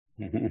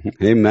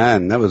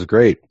Amen. That was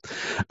great.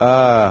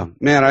 Man,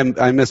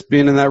 I miss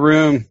being in that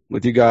room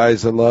with you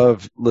guys. I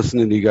love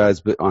listening to you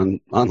guys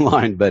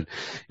online, but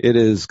it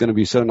is going to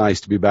be so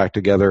nice to be back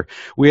together.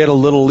 We had a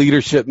little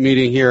leadership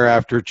meeting here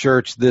after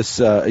church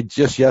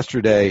just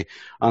yesterday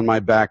on my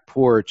back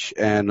porch,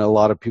 and a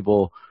lot of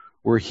people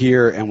were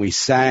here, and we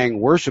sang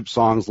worship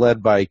songs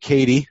led by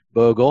Katie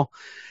Bogle,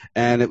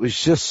 and it was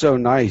just so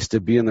nice to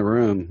be in the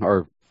room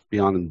or be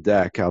on the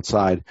deck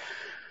outside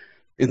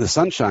in the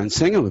sunshine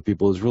singing with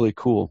people. Is really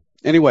cool.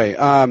 Anyway,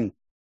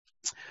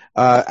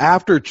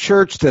 after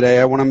church today,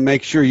 I want to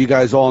make sure you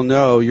guys all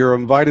know you're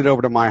invited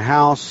over to my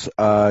house.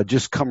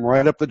 Just come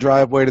right up the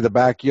driveway to the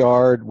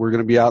backyard. We're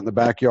going to be out in the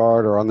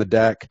backyard or on the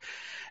deck.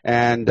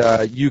 And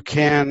you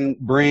can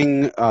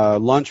bring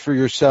lunch for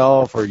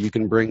yourself, or you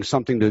can bring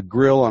something to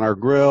grill on our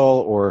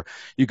grill, or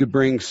you could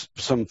bring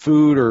some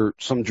food or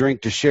some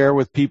drink to share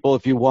with people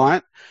if you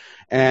want.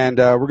 And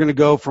we're going to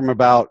go from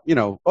about,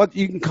 you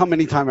can come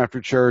anytime after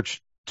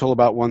church till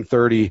about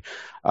 1:30.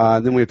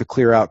 Then we have to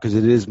clear out because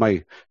it is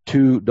my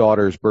two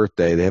daughters'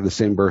 birthday. They have the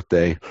same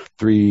birthday,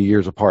 3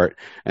 years apart.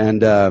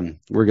 And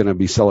we're going to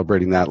be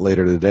celebrating that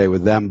later today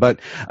with them. But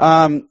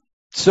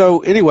so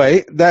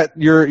anyway, that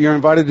you're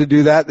invited to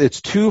do that. It's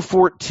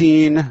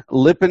 214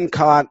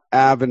 Lippincott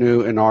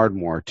Avenue in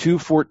Ardmore.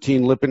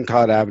 214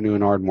 Lippincott Avenue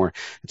in Ardmore.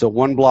 It's a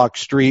one-block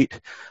street,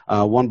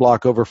 1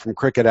 block over from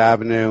Cricket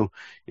Avenue,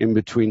 in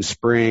between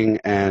Spring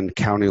and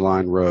County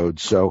Line Road.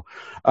 So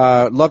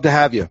love to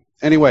have you.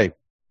 Anyway,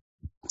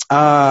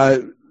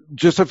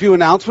 just a few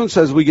announcements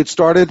as we get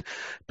started.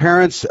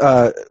 Parents,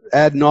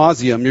 ad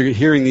nauseum, you're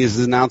hearing these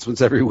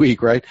announcements every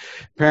week, right?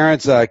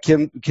 Parents,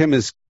 Kim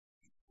is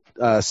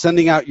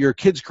sending out your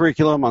kids'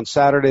 curriculum on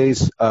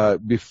Saturdays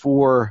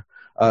before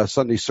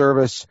Sunday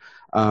service.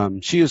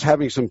 She is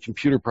having some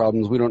computer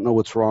problems. We don't know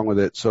what's wrong with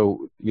it,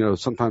 so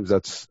sometimes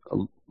that's a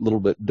little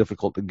bit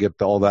difficult to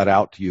get all that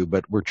out to you,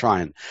 but we're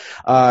trying.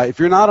 If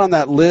you're not on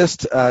that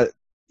list,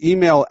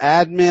 email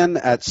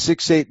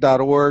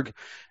admin@68.org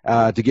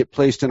to get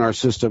placed in our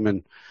system,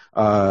 and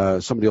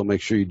somebody will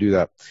make sure you do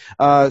that.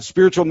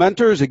 Spiritual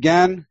mentors,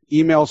 again,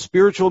 email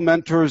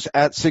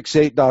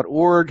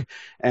spiritualmentors@68.org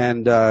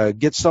and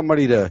get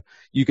somebody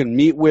you can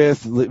meet with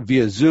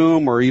via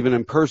Zoom or even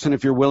in person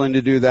if you're willing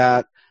to do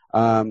that.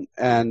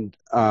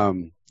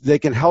 They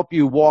can help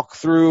you walk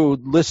through,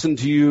 listen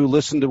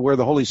to where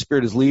the Holy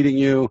Spirit is leading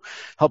you,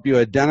 help you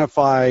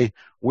identify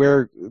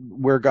where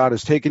God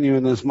has taken you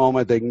in this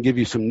moment. They can give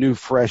you some new,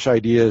 fresh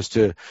ideas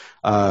to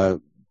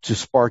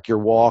spark your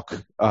walk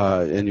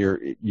and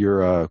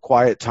your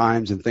quiet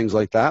times and things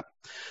like that.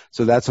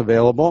 So that's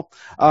available.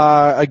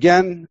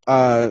 Again,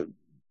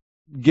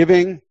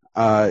 giving.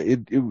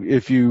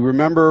 If you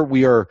remember,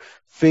 we are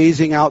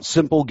phasing out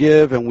Simple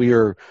Give, and we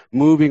are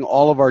moving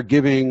all of our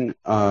giving,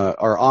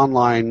 our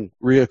online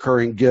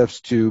reoccurring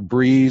gifts to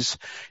Breeze.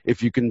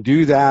 If you can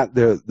do that,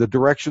 the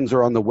directions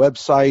are on the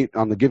website,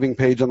 on the giving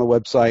page on the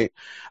website.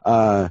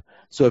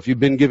 So if you've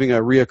been giving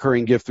a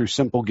reoccurring gift through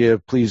Simple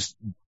Give, please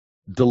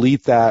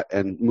delete that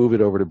and move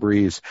it over to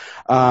Breeze.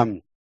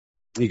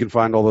 You can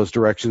find all those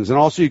directions. And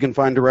also you can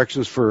find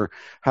directions for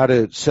how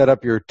to set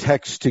up your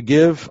text to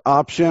give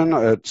option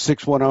at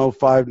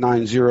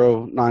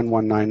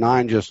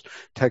 610-590-9199. Just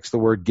text the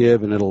word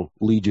give and it'll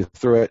lead you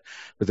through it.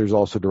 But there's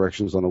also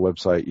directions on the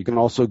website. You can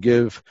also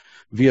give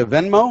via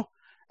Venmo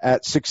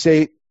at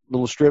 68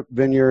 Little Strip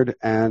Vineyard,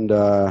 and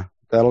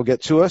that'll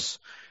get to us.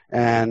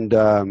 And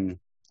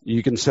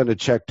you can send a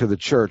check to the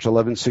church,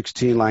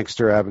 1116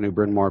 Lancaster Avenue,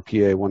 Bryn Mawr,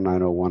 PA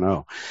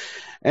 19010.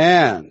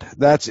 And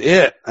that's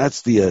it.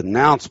 That's the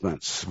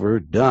announcements. We're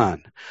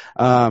done.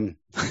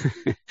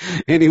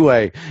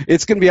 Anyway,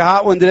 it's going to be a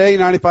hot one today,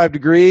 95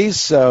 degrees.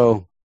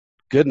 So,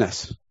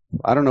 goodness,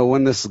 I don't know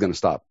when this is going to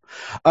stop.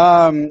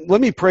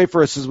 Let me pray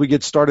for us as we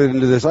get started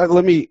into this.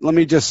 Let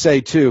me just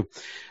say, too,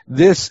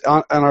 this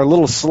on our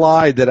little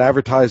slide that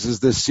advertises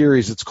this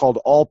series, it's called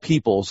All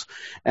Peoples.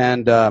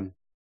 And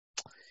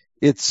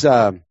it's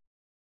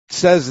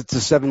says it's a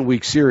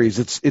 7-week series.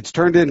 It's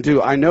turned into,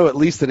 I know, at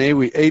least an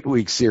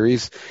 8-week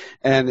series,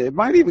 and it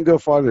might even go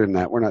farther than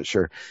that. We're not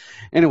sure.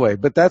 Anyway,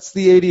 but that's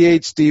the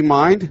ADHD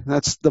mind.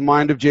 That's the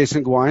mind of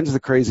Jason Gwines, the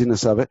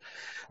craziness of it.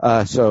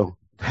 So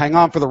hang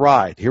on for the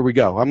ride. Here we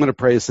go. I'm going to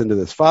pray us into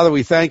this. Father,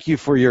 we thank you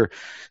for your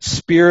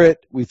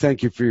Spirit. We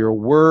thank you for your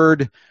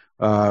word.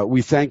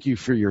 We thank you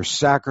for your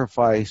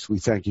sacrifice. We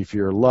thank you for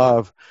your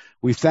love.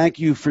 We thank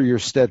you for your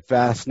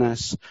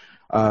steadfastness,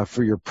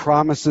 for your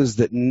promises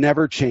that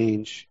never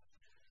change.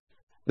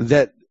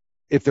 That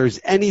if there's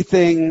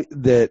anything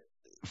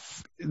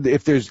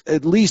if there's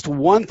at least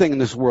one thing in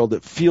this world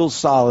that feels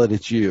solid,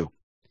 it's you.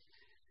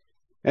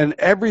 And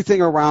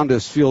everything around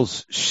us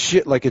feels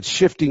like it's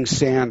shifting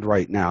sand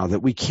right now,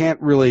 that we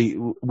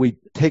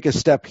take a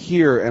step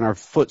here and our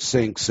foot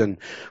sinks, and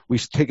we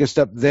take a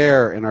step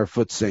there and our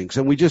foot sinks.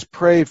 And we just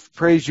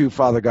praise you,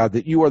 Father God,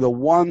 that you are the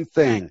one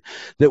thing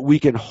that we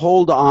can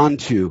hold on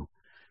to,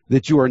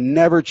 that you are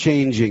never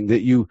changing,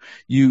 that you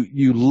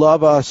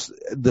love us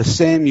the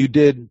same you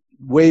did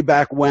way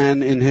back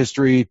when in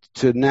history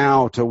to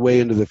now to way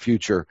into the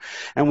future.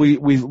 And we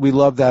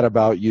love that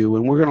about you.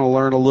 And we're going to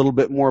learn a little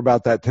bit more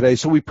about that today.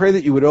 So we pray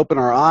that you would open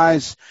our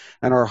eyes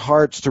and our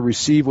hearts to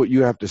receive what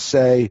you have to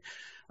say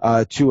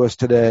to us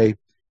today,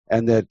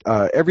 and that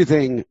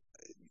everything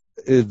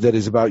that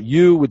is about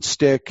you would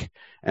stick,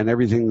 and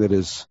everything that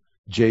is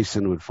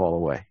Jason would fall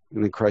away.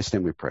 And in Christ's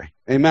name we pray.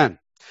 Amen.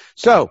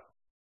 So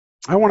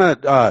I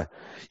want to,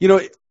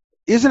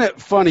 isn't it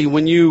funny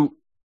when you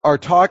are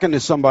talking to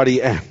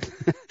somebody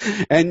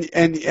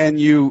and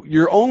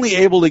you're only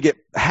able to get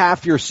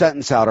half your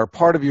sentence out or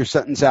part of your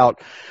sentence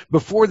out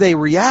before they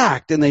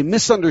react and they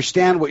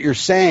misunderstand what you're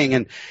saying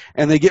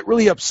and they get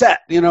really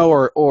upset,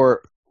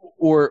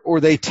 or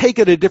they take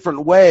it a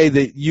different way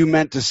that you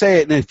meant to say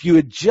it. And if you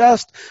had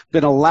just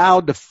been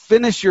allowed to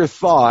finish your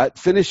thought,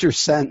 finish your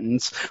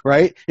sentence,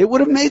 right, it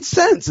would have made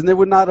sense and there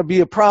would not be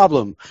a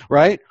problem,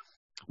 right?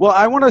 Well,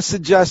 I want to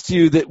suggest to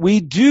you that we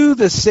do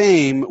the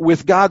same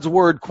with God's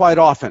Word quite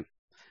often.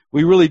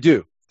 We really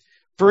do.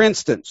 For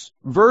instance,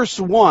 verse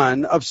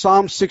 1 of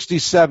Psalm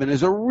 67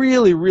 is a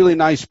really, really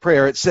nice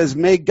prayer. It says,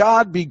 "May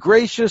God be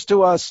gracious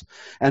to us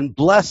and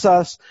bless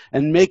us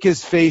and make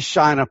his face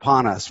shine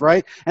upon us,"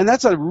 right? And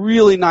that's a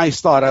really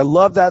nice thought. I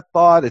love that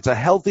thought. It's a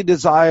healthy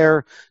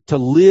desire to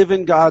live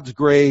in God's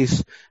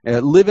grace,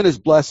 live in his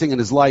blessing and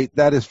his light,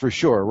 that is for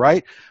sure,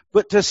 right?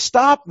 But to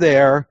stop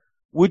there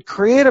would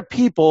create a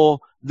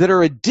people that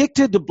are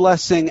addicted to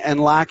blessing and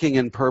lacking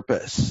in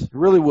purpose. It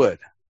really would.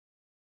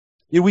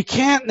 We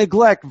can't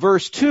neglect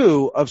verse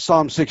 2 of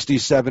Psalm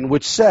 67,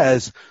 which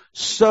says,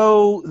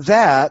 "So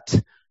that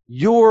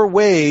your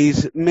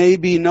ways may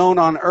be known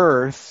on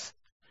earth,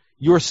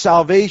 your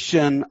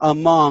salvation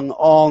among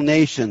all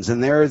nations."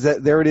 And there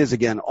it is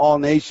again, all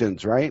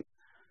nations, right?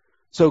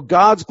 So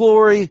God's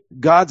glory,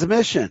 God's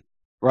mission,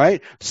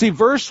 right? See,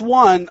 verse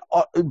 1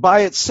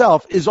 by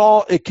itself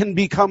it can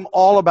become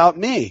all about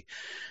me.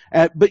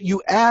 But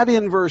you add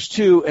in verse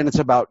 2, and it's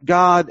about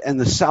God and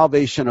the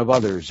salvation of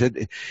others.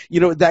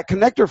 That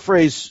connector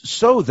phrase,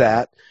 "so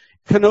that,"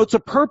 connotes a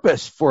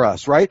purpose for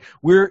us, right?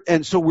 We're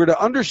to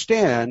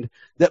understand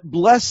that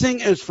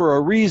blessing is for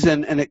a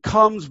reason, and it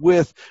comes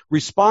with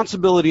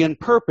responsibility and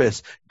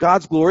purpose,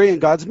 God's glory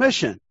and God's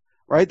mission,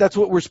 right? That's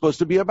what we're supposed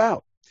to be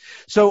about.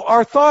 So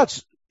our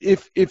thoughts,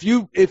 if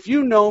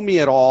you know me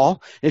at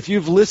all, if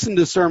you've listened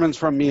to sermons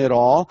from me at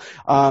all,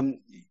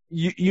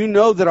 you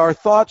know that our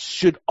thoughts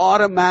should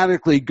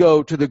automatically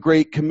go to the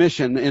Great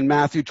Commission in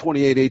Matthew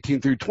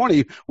 28:18 through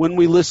 20 when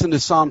we listen to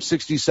Psalm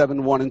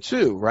 67, 1 and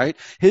 2, right?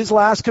 His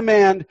last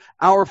command,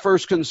 our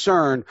first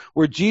concern,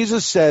 where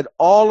Jesus said,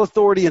 "All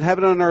authority in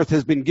heaven and earth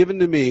has been given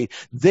to me,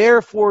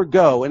 therefore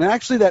go." And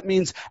actually that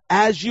means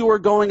as you are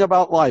going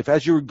about life,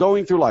 as you are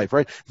going through life,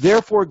 right?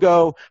 "Therefore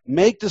go,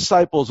 make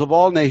disciples of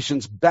all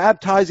nations,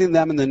 baptizing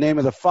them in the name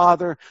of the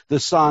Father, the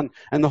Son,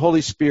 and the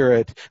Holy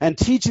Spirit, and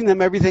teaching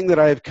them everything that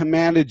I have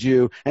commanded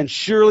you, and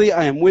surely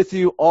I am with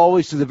you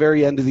always to the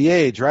very end of the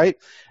age," right?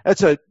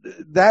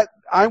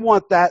 I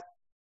want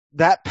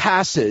that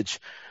passage,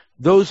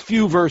 those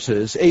few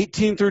verses,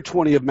 18 through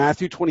 20 of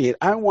Matthew 28,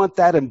 I want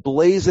that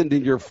emblazoned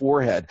in your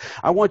forehead.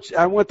 I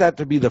want that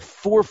to be the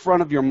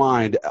forefront of your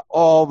mind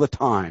all the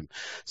time.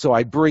 So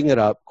I bring it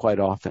up quite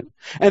often.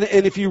 And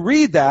if you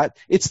read that,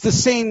 it's the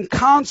same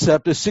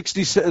concept as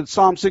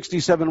Psalm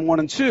 67, 1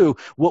 and 2.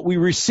 What we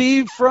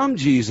receive from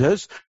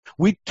Jesus,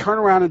 we turn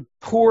around and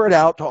pour it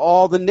out to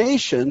all the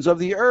nations of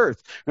the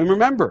earth. And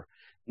remember,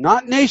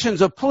 not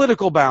nations of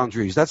political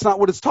boundaries. That's not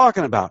what it's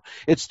talking about.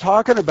 It's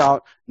talking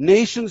about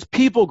nations,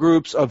 people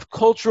groups of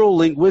cultural,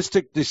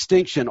 linguistic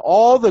distinction.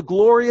 All the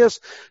glorious,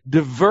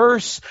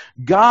 diverse,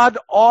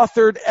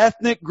 God-authored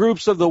ethnic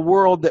groups of the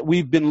world that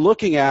we've been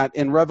looking at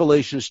in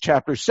Revelation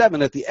chapter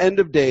 7 at the end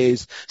of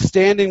days,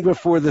 standing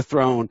before the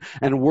throne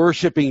and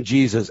worshiping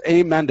Jesus.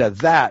 Amen to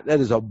that. That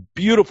is a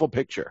beautiful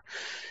picture.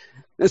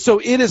 And so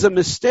it is a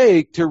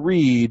mistake to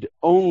read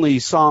only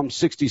Psalm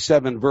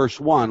 67 verse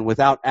 1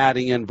 without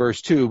adding in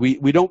verse 2.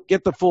 We don't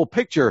get the full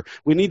picture.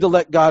 We need to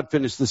let God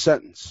finish the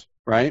sentence,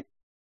 right?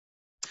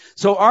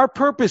 So our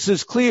purpose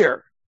is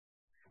clear,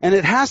 and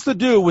it has to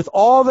do with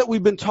all that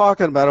we've been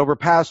talking about over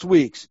past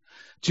weeks.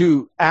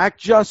 To act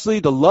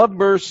justly, to love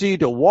mercy,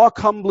 to walk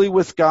humbly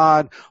with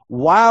God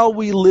while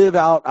we live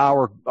out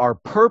our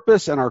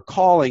purpose and our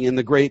calling in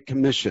the Great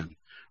Commission,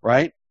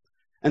 right?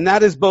 And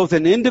that is both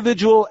an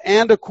individual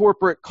and a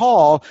corporate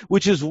call,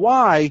 which is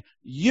why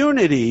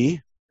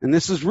unity, and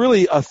this is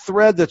really a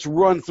thread that's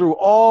run through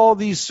all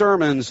these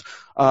sermons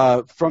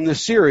from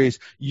this series,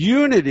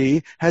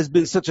 unity has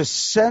been such a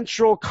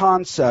central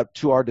concept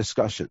to our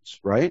discussions,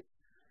 right?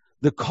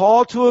 The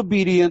call to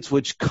obedience,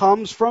 which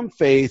comes from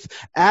faith,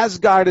 as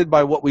guided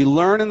by what we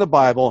learn in the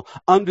Bible,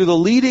 under the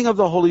leading of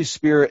the Holy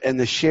Spirit and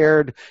the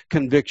shared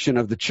conviction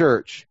of the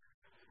church.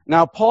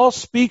 Now, Paul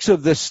speaks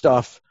of this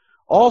stuff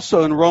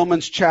also in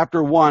Romans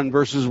chapter 1,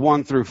 verses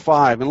 1 through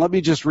 5. And let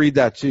me just read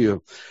that to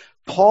you.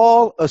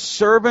 Paul, a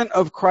servant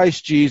of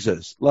Christ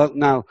Jesus.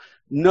 Now,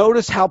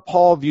 notice how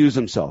Paul views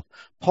himself.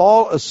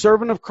 Paul, a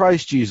servant of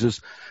Christ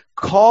Jesus,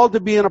 called to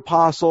be an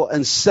apostle,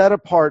 and set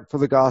apart for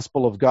the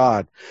gospel of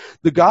God.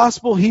 The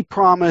gospel he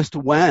promised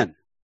when?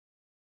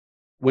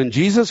 When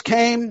Jesus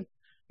came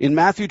in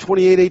Matthew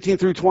 28:18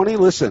 through 20,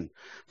 listen,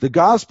 the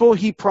gospel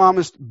he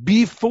promised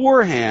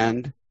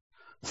beforehand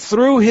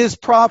through his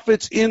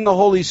prophets in the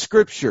Holy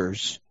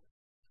Scriptures.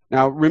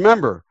 Now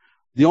remember,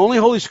 the only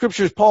Holy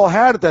Scriptures Paul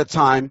had at that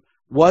time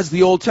was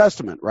the Old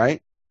Testament,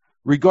 right?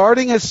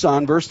 Regarding his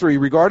son, verse 3,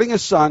 regarding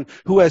his son,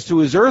 who as to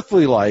his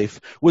earthly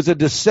life was a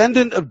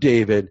descendant of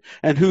David,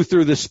 and who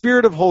through the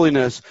Spirit of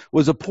holiness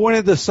was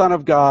appointed the Son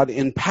of God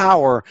in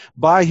power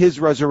by his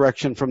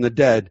resurrection from the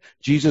dead,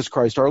 Jesus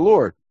Christ our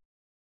Lord.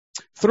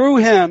 Through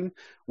him,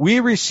 we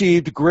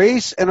received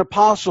grace and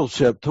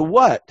apostleship to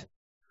what?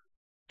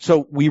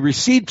 So we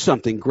received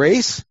something,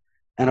 grace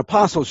and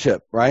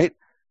apostleship, right?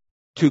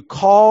 To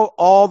call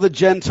all the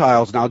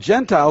Gentiles. Now,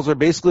 Gentiles are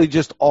basically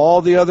just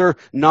all the other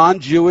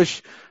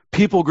non-Jewish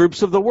people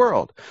groups of the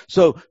world.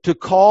 So to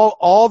call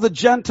all the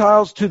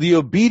Gentiles to the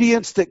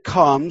obedience that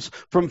comes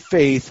from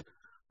faith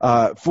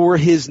for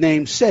his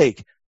name's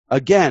sake.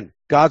 Again,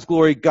 God's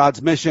glory,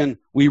 God's mission,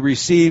 we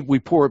receive, we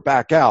pour it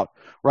back out,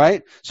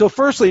 right? So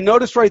firstly,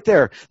 notice right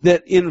there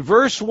that in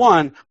verse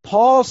 1,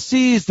 Paul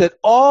sees that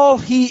all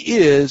he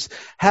is,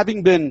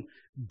 having been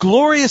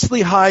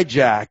gloriously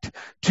hijacked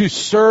to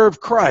serve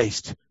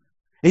Christ.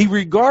 He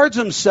regards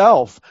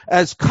himself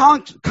as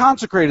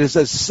consecrated,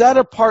 as set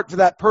apart for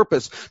that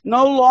purpose.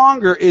 No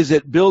longer is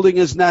it building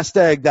his nest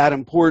egg that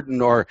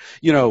important, or,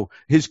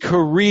 his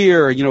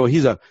career,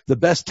 he's the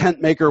best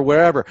tent maker or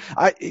whatever.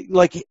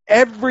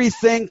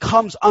 Everything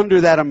comes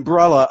under that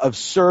umbrella of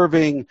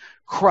serving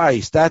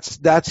Christ.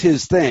 That's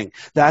his thing.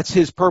 That's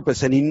his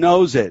purpose, and he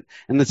knows it.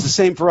 And it's the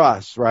same for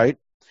us, right?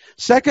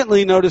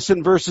 Secondly, notice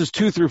in verses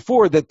 2 through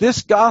 4 that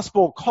this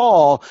gospel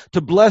call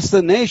to bless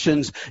the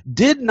nations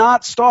did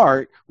not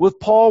start with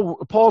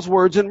Paul's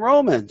words in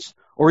Romans,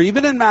 or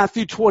even in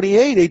Matthew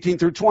 28:18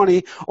 through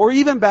 20, or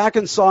even back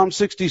in Psalm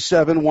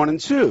 67, 1 and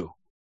 2.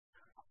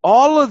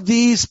 All of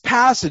these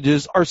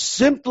passages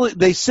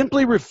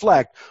simply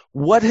reflect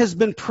what has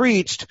been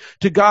preached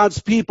to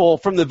God's people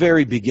from the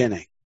very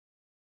beginning.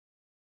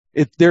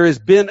 There has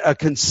been a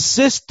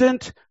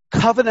consistent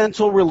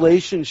covenantal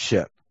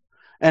relationship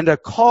and a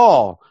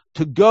call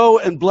to go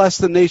and bless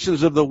the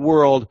nations of the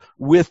world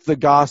with the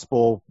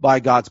gospel by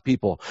God's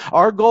people.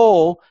 Our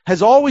goal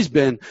has always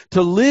been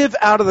to live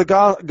out of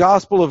the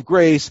gospel of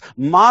grace,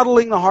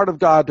 modeling the heart of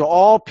God to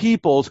all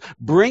peoples,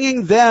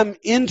 bringing them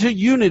into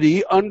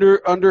unity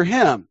under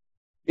him,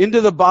 into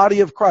the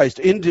body of Christ,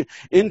 into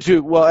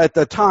at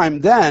the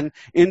time then,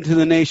 into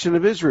the nation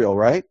of Israel,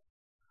 right?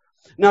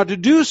 Now, to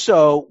do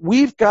so,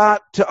 we've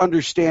got to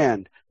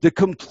understand the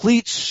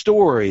complete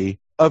story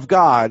of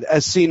God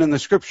as seen in the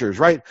Scriptures,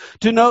 right?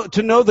 To know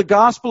the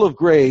gospel of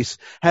grace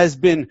has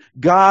been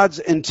God's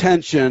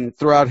intention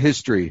throughout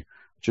history.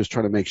 Just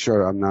trying to make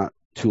sure I'm not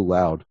too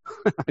loud.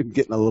 I'm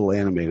getting a little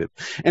animated.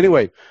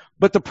 Anyway,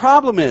 but the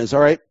problem is, all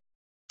right,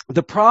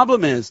 the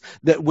problem is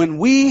that when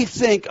we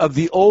think of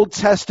the Old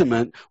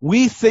Testament,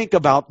 we think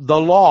about the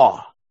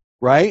law,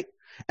 right?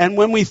 And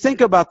when we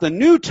think about the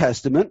New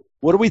Testament,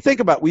 what do we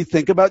think about? We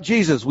think about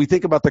Jesus. We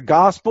think about the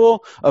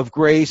gospel of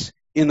grace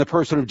in the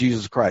person of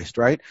Jesus Christ,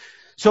 right?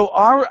 So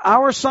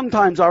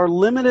sometimes our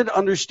limited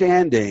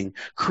understanding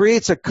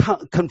creates a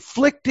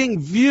conflicting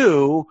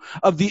view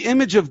of the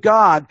image of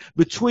God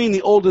between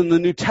the Old and the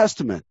New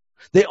Testament.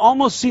 They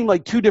almost seem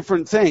like two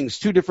different things,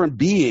 two different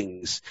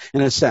beings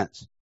in a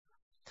sense.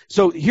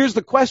 So here's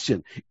the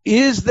question.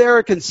 Is there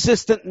a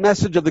consistent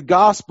message of the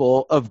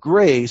gospel of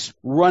grace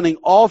running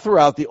all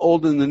throughout the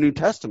Old and the New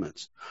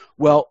Testaments?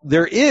 Well,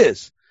 there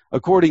is,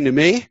 according to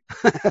me,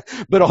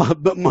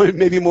 but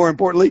maybe more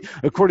importantly,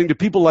 according to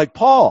people like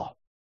Paul,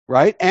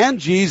 right? And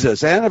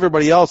Jesus and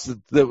everybody else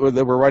that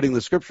were writing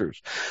the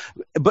Scriptures.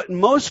 But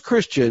most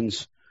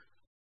Christians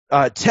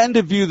tend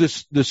to view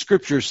the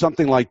Scriptures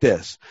something like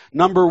this.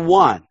 Number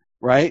one,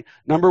 right?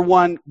 Number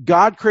one,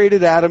 God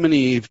created Adam and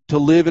Eve to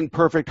live in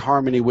perfect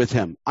harmony with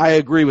him. I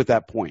agree with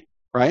that point,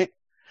 right?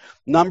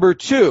 Number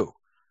two,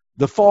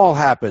 the fall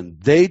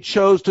happened. They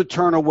chose to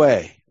turn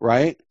away,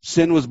 right?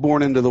 Sin was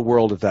born into the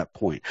world at that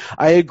point.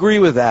 I agree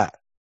with that,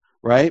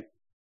 right?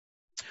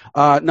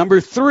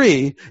 Number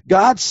three,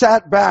 God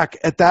sat back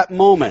at that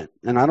moment,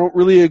 and I don't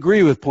really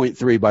agree with point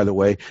 3, by the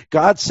way.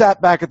 God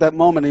sat back at that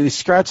moment and he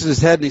scratches his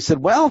head and he said,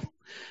 well,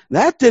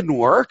 that didn't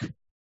work.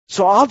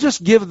 So I'll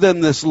just give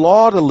them this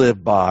law to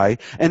live by,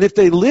 and if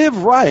they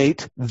live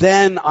right,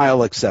 then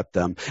I'll accept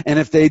them. And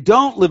if they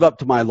don't live up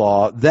to my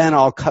law, then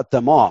I'll cut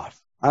them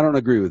off. I don't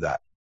agree with that.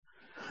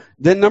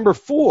 Then number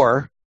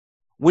 4,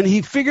 when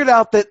he figured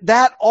out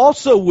that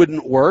also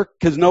wouldn't work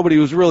because nobody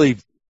was really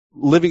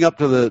living up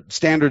to the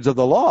standards of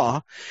the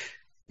law,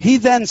 he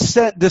then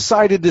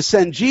decided to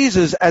send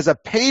Jesus as a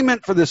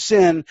payment for the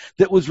sin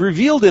that was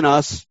revealed in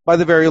us by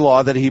the very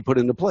law that he put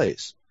into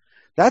place.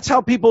 That's how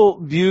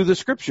people view the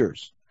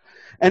Scriptures.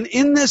 And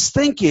in this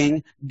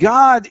thinking,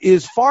 God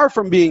is far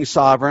from being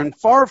sovereign,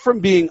 far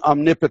from being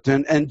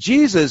omnipotent, and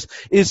Jesus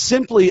is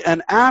simply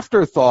an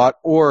afterthought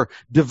or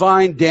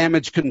divine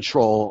damage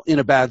control in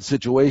a bad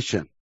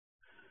situation.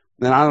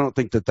 And I don't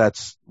think that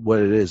that's what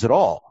it is at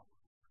all.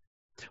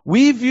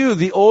 We view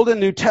the Old and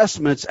New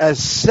Testaments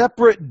as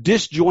separate,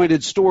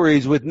 disjointed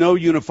stories with no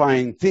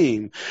unifying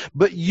theme.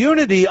 But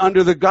unity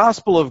under the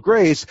gospel of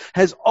grace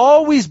has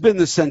always been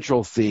the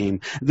central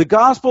theme. The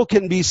gospel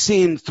can be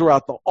seen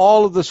throughout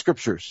all of the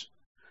scriptures.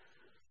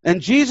 And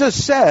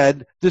Jesus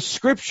said the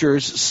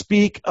scriptures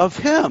speak of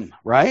him,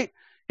 right?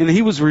 And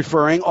he was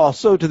referring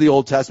also to the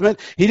Old Testament.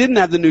 He didn't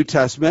have the New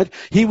Testament.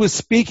 He was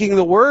speaking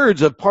the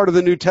words of part of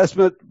the New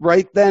Testament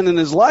right then in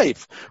his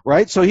life,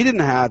 right? So he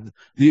didn't have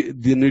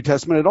the New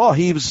Testament at all.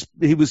 He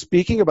was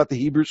speaking about the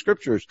Hebrew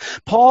Scriptures.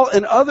 Paul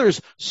and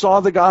others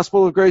saw the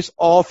gospel of grace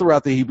all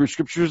throughout the Hebrew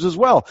Scriptures as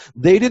well.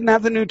 They didn't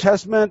have the New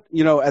Testament,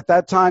 at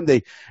that time.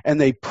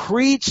 They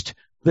preached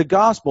the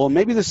gospel.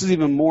 Maybe this is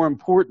even more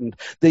important.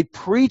 They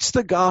preached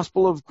the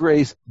gospel of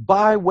grace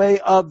by way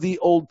of the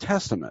Old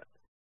Testament.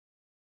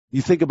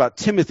 You think about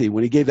Timothy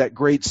when he gave that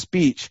great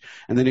speech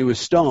and then he was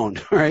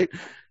stoned, right?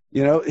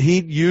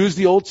 He used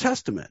the Old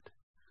Testament.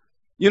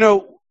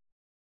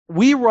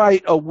 We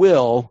write a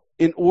will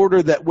in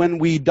order that when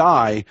we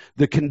die,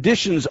 the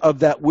conditions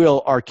of that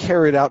will are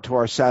carried out to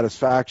our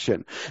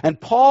satisfaction.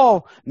 And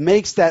Paul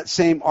makes that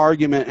same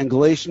argument in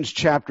Galatians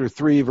chapter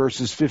 3,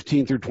 verses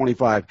 15 through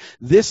 25.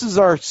 This is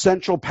our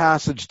central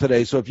passage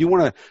today. So if you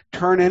want to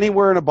turn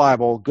anywhere in a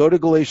Bible, go to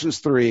Galatians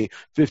 3,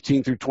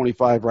 15 through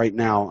 25 right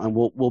now, and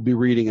we'll be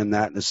reading in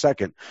that in a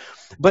second.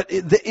 But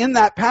in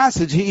that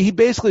passage, he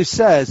basically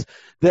says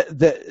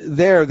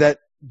that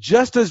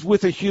just as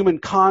with a human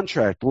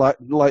contract,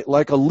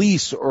 like a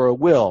lease or a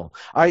will,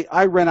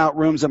 I rent out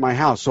rooms in my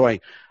house. So I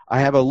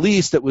have a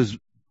lease that was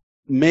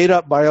made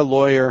up by a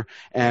lawyer,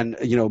 and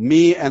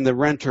me and the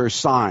renter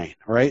sign,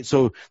 right?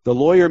 So the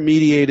lawyer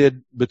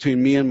mediated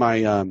between me and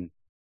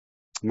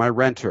my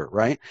renter,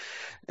 right?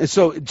 And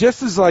so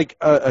just as like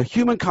a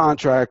human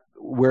contract,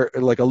 where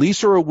like a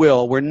lease or a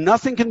will, where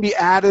nothing can be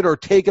added or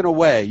taken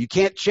away. You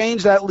can't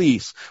change that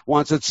lease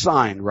once it's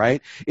signed,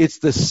 right? It's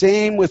the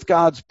same with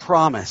God's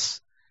promise.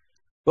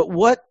 But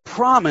what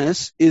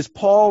promise is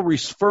Paul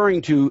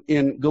referring to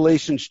in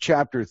Galatians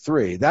chapter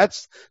 3?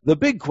 That's the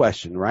big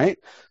question, right?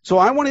 So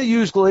I want to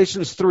use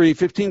Galatians 3,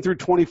 15 through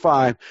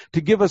 25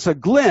 to give us a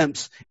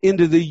glimpse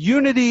into the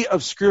unity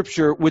of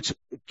Scripture, which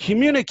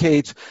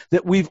communicates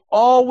that we've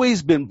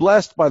always been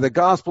blessed by the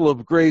gospel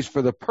of grace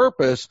for the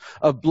purpose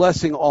of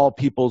blessing all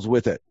peoples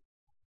with it.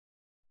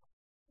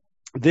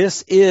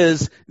 This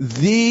is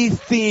the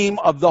theme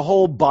of the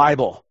whole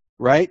Bible,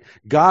 right?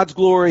 God's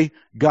glory,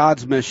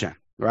 God's mission,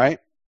 right?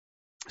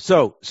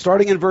 So,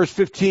 starting in verse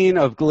 15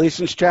 of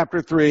Galatians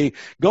chapter 3,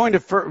 going to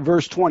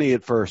verse 20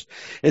 at first,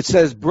 it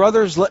says,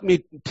 "Brothers, let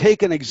me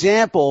take an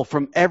example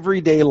from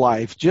everyday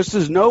life. Just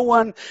as no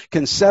one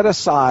can set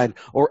aside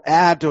or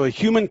add to a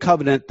human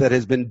covenant that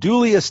has been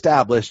duly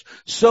established,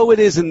 so it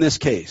is in this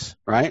case,"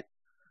 right?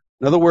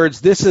 In other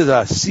words, this is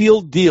a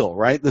sealed deal,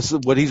 right? This is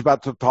what he's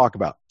about to talk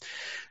about.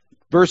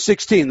 Verse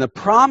 16, "The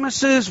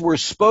promises were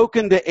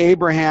spoken to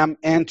Abraham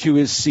and to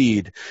his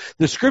seed."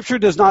 The scripture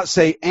does not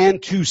say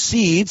 "and to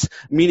seeds,"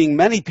 meaning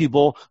many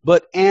people,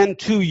 but "and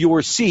to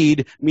your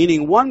seed,"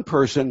 meaning one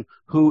person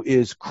who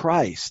is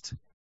Christ,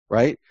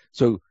 right?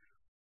 So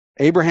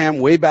Abraham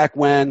way back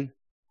when,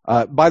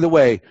 by the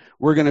way,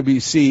 we're going to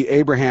see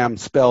Abraham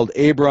spelled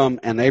Abram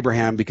and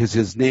Abraham because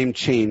his name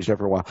changed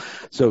after a while.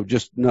 So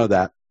just know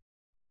that.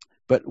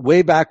 But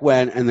way back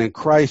when, and then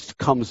Christ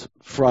comes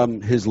from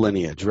his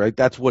lineage, right?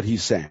 That's what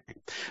he's saying.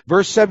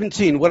 Verse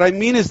 17, what I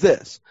mean is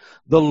this.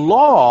 The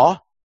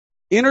law,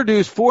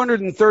 introduced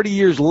 430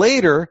 years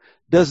later,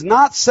 does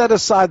not set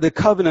aside the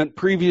covenant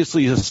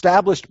previously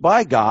established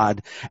by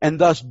God and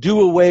thus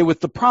do away with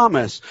the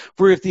promise.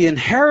 For if the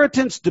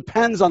inheritance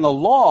depends on the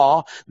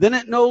law, then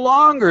it no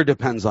longer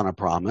depends on a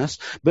promise.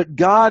 But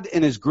God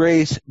in his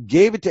grace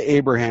gave it to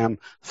Abraham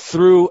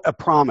through a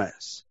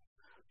promise.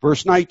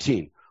 Verse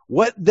 19.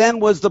 What then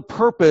was the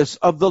purpose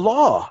of the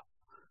law?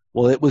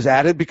 Well, it was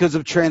added because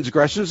of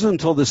transgressions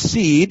until the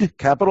seed,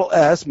 capital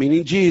S,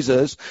 meaning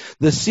Jesus,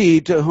 the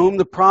seed to whom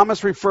the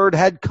promise referred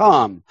had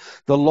come.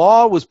 The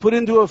law was put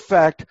into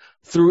effect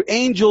through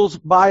angels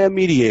by a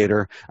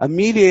mediator. A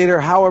mediator,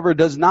 however,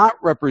 does not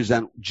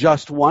represent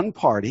just one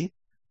party,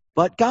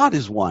 but God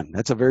is one.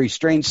 That's a very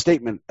strange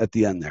statement at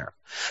the end there.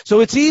 So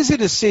it's easy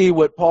to see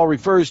what Paul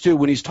refers to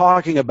when he's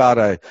talking about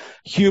a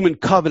human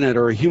covenant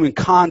or a human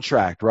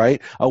contract,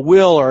 right? A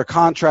will or a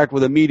contract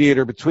with a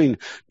mediator between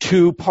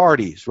two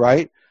parties,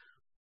 right?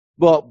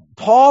 Well,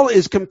 Paul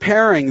is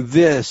comparing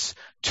this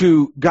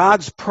to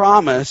God's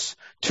promise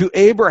to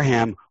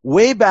Abraham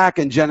way back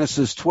in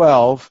Genesis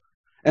 12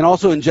 and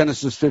also in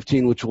Genesis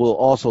 15, which we'll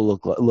also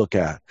look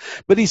at.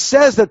 But he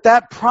says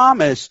that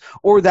promise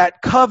or that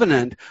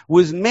covenant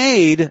was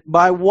made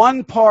by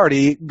one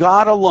party,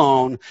 God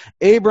alone.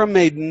 Abram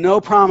made no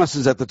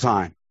promises at the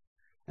time.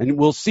 And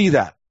we'll see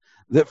that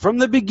from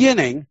the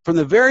beginning, from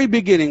the very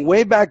beginning,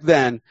 way back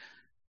then,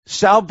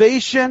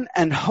 Salvation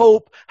and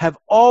hope have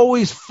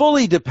always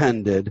fully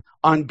depended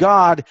on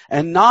God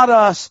and not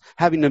us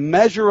having to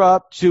measure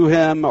up to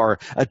him or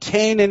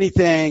attain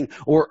anything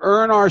or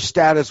earn our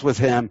status with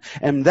him.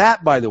 And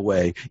that, by the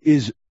way,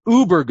 is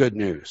uber good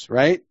news,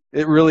 right?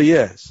 It really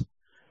is.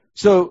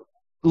 So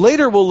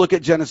later we'll look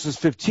at Genesis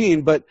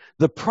 15, but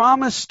the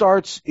promise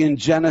starts in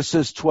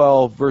Genesis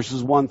 12,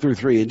 verses 1 through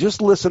 3. And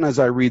just listen as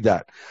I read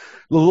that.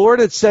 The Lord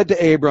had said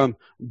to Abram,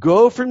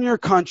 "Go from your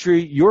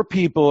country, your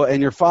people,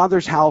 and your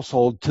father's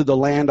household to the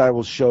land I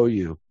will show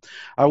you.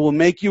 I will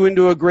make you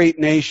into a great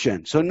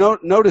nation." So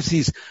notice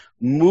he's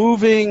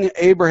moving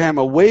Abraham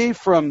away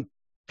from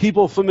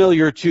people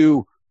familiar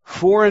to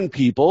foreign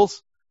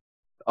peoples,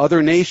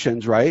 other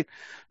nations, right?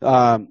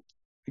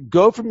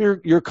 Go from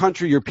your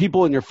country, your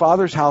people, and your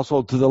father's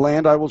household to the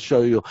land I will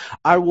show you.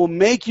 I will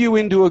make you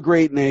into a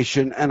great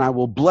nation, and I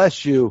will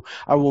bless you.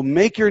 I will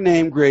make your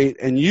name great,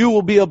 and you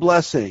will be a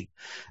blessing.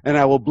 And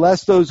I will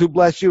bless those who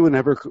bless you, and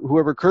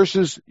whoever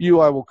curses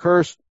you, I will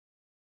curse.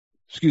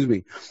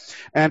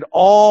 And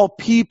all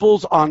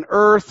peoples on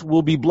earth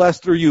will be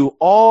blessed through you.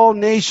 All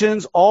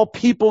nations, all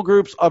people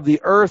groups of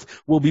the earth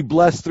will be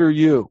blessed through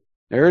you.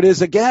 There it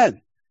is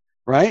again,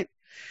 right?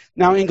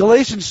 Now, in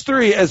Galatians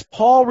 3, as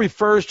Paul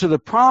refers to the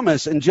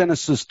promise in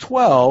Genesis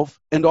 12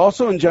 and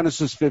also in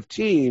Genesis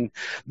 15,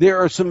 there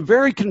are some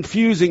very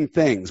confusing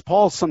things.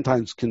 Paul's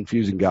sometimes a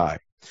confusing guy.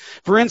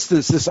 For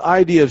instance, this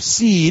idea of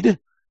seed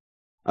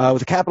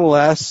with a capital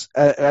S,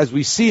 as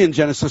we see in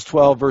Genesis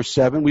 12, verse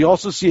 7. We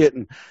also see it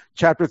in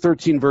chapter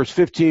 13, verse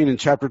 15, and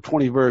chapter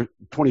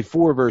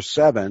 24, verse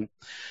 7.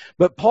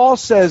 But Paul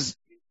says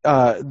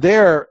that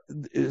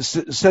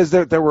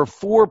there were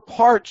four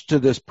parts to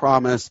this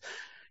promise.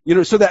 You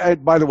know, so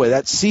that, by the way,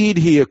 that seed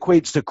he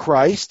equates to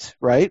Christ,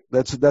 right?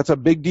 That's a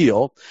big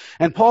deal.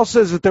 And Paul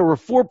says that there were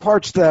four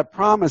parts to that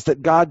promise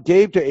that God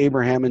gave to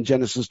Abraham in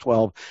Genesis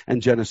 12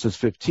 and Genesis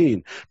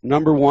 15.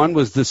 Number one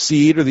was the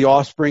seed or the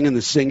offspring in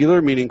the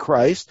singular, meaning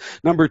Christ.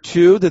 Number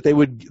two, that they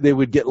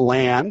would get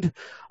land.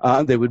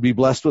 They would be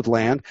blessed with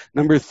land.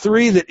 Number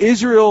three, that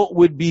Israel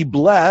would be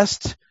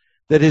blessed,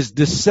 that his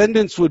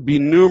descendants would be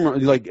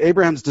numerous, like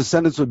Abraham's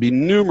descendants would be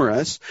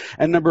numerous.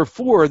 And number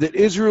four, that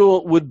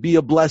Israel would be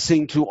a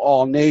blessing to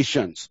all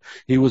nations.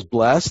 He was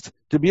blessed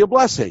to be a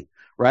blessing,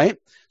 right?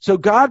 So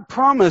God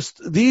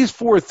promised these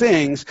four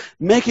things,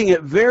 making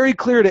it very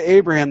clear to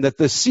Abraham that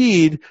the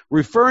seed,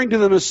 referring to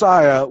the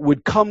Messiah,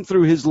 would come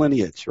through his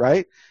lineage,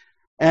 right?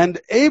 And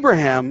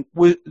Abraham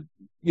was,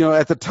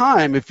 at the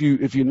time, if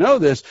you know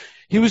this,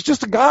 he was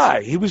just a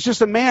guy. He was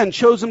just a man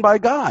chosen by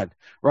God,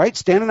 right?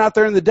 Standing out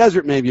there in the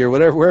desert maybe or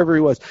whatever, wherever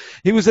he was.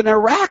 He was an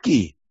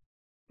Iraqi.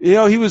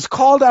 He was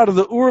called out of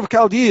the Ur of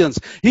Chaldeans.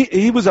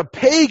 He was a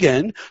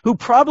pagan who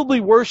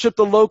probably worshiped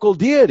the local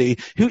deity.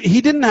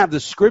 He didn't have the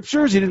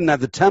scriptures. He didn't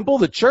have the temple.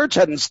 The church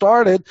hadn't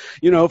started,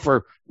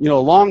 for a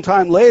long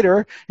time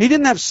later. He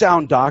didn't have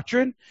sound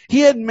doctrine.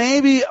 He had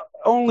maybe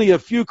only a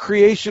few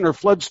creation or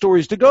flood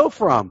stories to go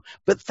from.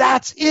 But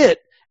that's it.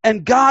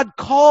 And God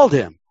called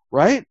him,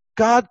 right?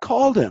 God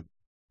called him.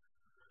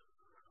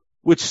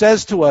 Which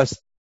says to us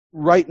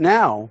right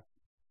now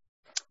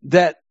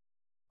that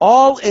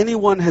all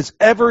anyone has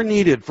ever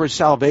needed for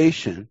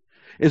salvation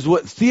is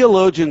what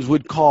theologians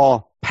would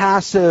call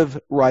passive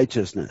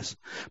righteousness.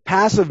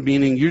 Passive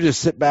meaning you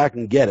just sit back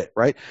and get it,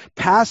 right?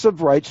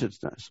 Passive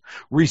righteousness.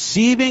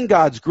 Receiving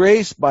God's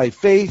grace by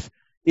faith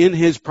in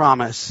his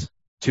promise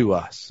to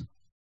us.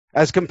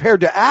 As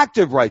compared to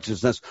active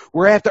righteousness,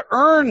 where I have to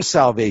earn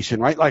salvation,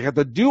 right? Like I have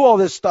to do all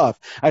this stuff.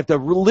 I have to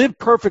live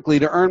perfectly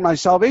to earn my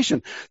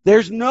salvation.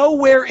 There's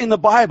nowhere in the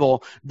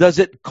Bible does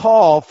it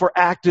call for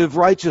active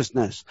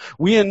righteousness.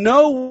 We in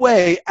no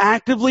way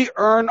actively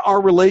earn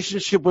our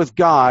relationship with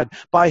God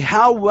by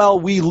how well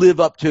we live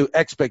up to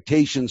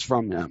expectations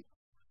from him.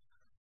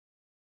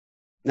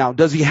 Now,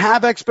 does he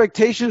have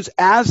expectations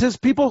as his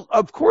people?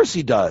 Of course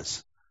he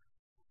does.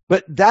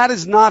 But that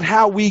is not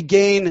how we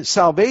gain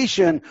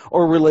salvation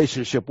or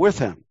relationship with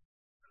him.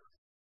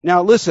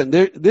 Now listen,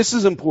 this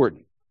is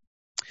important.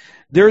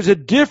 There's a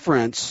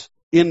difference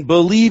in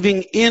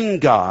believing in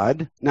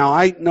God. Now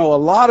I know a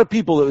lot of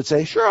people that would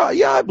say, sure,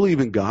 yeah, I believe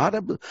in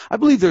God. I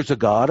believe there's a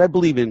God. I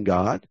believe in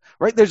God.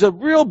 Right? There's a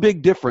real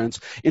big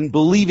difference in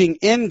believing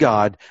in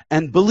God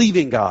and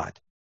believing God.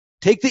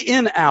 Take the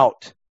in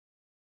out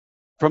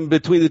from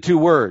between the two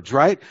words,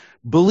 right?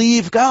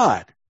 Believe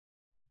God.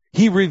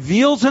 He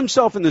reveals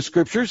himself in the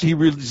scriptures. He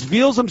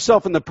reveals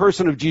himself in the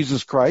person of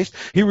Jesus Christ.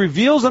 He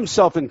reveals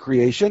himself in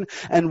creation.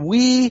 And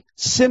we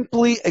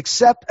simply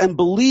accept and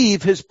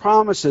believe his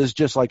promises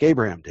just like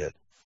Abraham did.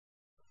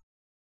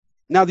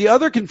 Now, the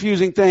other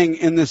confusing thing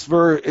in this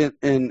verse,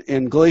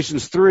 in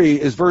Galatians 3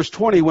 is verse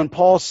 20 when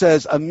Paul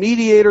says a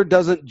mediator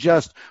doesn't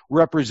just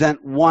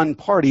represent one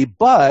party,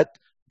 but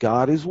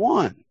God is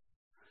one.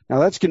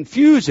 Now, that's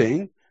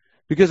confusing.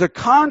 Because a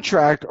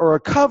contract or a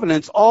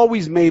covenant's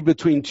always made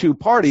between two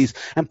parties.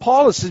 And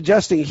Paul is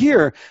suggesting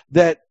here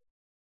that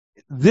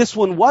this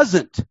one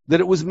wasn't, that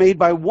it was made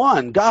by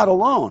one, God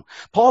alone.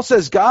 Paul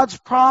says God's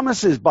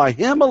promises by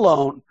him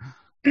alone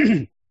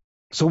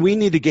So we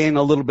need to gain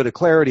a little bit of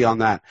clarity on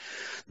that.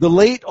 The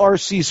late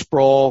R.C.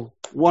 Sproul,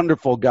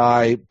 wonderful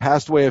guy,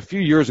 passed away a few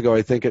years ago,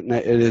 I think it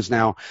is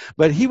now,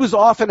 but he was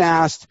often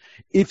asked,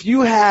 if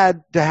you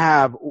had to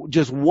have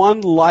just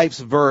one life's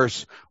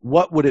verse,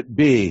 what would it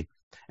be?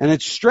 And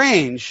it's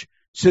strange,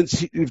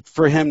 since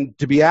for him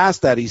to be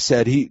asked that, he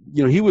said he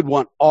would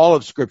want all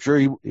of Scripture.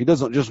 He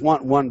doesn't just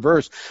want one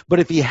verse. But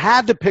if he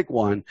had to pick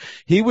one,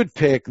 he would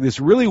pick this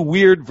really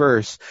weird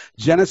verse,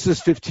 Genesis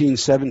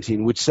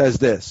 15:17, which says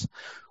this: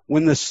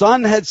 when the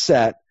sun had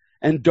set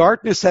and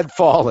darkness had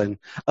fallen,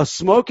 a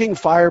smoking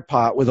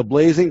firepot with a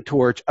blazing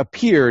torch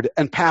appeared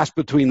and passed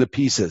between the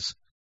pieces.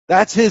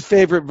 That's his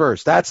favorite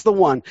verse. That's the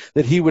one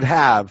that he would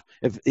have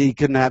if he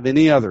couldn't have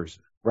any others,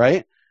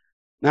 right?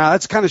 Now,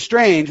 that's kind of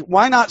strange.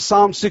 Why not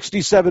Psalm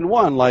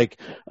 67:1? Like,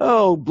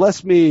 oh,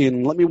 bless me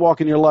and let me walk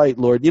in your light,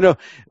 Lord.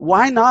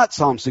 Why not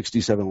Psalm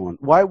 67:1?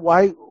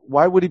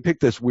 Why would he pick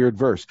this weird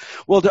verse?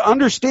 Well, to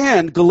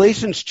understand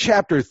Galatians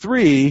chapter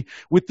 3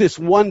 with this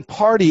one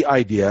party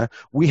idea,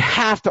 we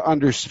have to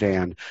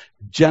understand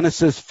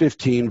Genesis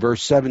 15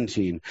 verse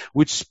 17,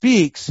 which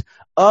speaks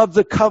of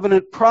the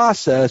covenant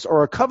process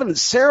or a covenant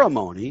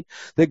ceremony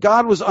that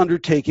God was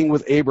undertaking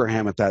with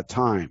Abraham at that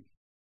time.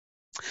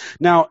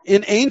 Now,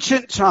 in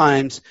ancient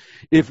times,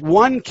 if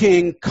one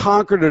king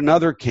conquered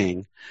another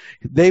king,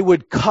 they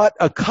would cut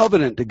a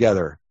covenant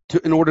together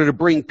in order to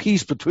bring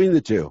peace between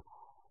the two.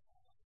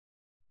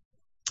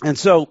 And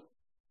so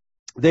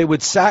they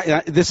would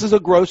this is a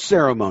gross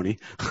ceremony,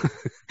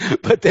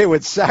 but they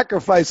would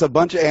sacrifice a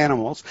bunch of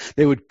animals.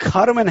 They would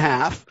cut them in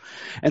half,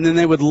 and then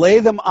they would lay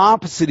them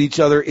opposite each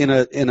other in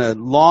a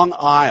long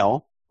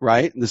aisle,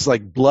 right? This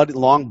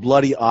long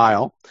bloody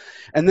aisle.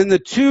 And then the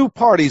two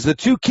parties, the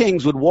two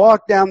kings, would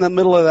walk down the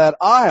middle of that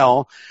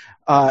aisle,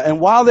 and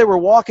while they were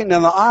walking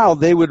down the aisle,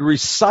 they would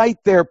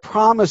recite their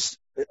promise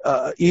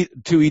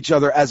to each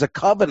other as a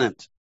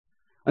covenant.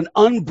 An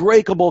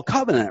unbreakable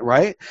covenant,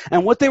 right?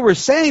 And what they were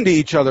saying to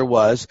each other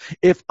was,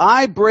 if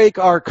I break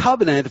our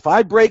covenant, if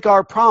I break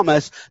our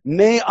promise,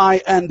 may I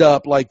end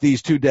up like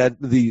these dead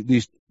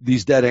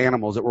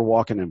animals that were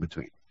walking in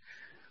between.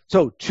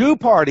 So two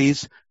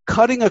parties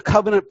cutting a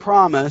covenant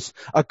promise,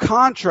 a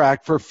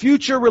contract for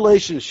future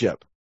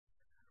relationship.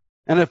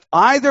 And if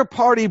either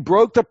party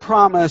broke the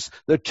promise,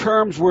 the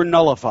terms were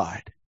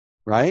nullified,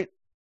 right?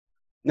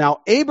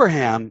 Now,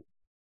 Abraham,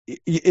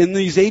 in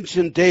these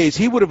ancient days,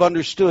 he would have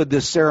understood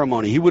this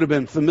ceremony. He would have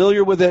been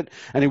familiar with it,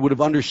 and he would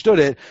have understood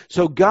it.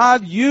 So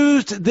God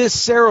used this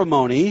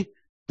ceremony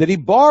that he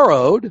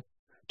borrowed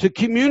to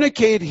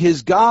communicate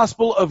his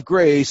gospel of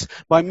grace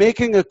by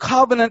making a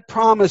covenant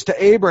promise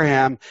to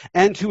Abraham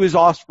and to his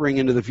offspring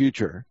into the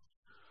future.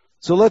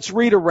 So let's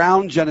read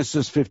around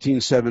Genesis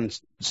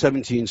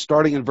 15:17,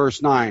 starting in verse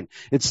 9.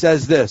 It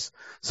says this: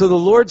 So the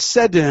Lord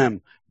said to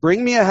him,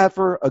 bring me a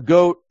heifer, a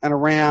goat, and a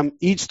ram,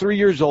 each 3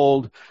 years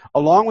old,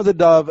 along with a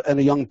dove and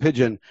a young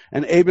pigeon.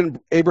 And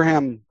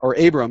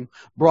Abram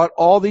brought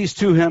all these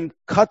to him,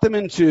 cut them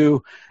in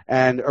two,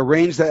 and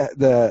arranged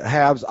the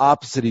halves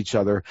opposite each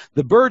other.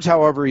 The birds,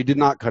 however, he did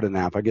not cut in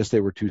half. I guess they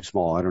were too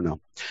small. I don't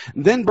know.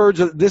 And then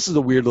this is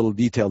a weird little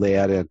detail they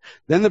add in.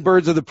 Then the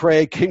birds of the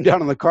prey came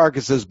down on the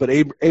carcasses, but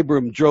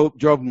Abram drove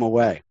them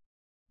away.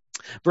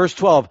 Verse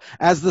 12,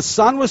 as the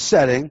sun was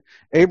setting,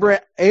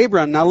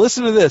 Abram, now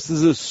listen to this.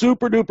 This is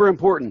super duper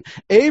important.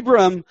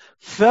 Abram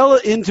fell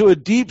into a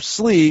deep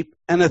sleep,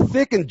 and a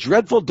thick and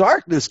dreadful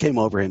darkness came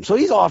over him. So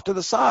he's off to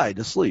the side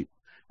to sleep,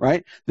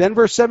 right? Then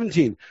verse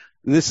 17,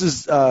 this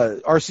is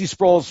R.C.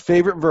 Sproul's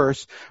favorite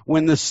verse.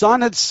 When the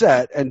sun had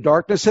set and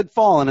darkness had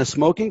fallen, a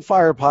smoking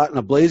firepot and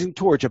a blazing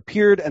torch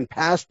appeared and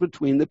passed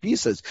between the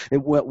pieces.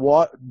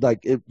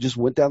 It just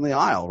went down the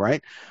aisle,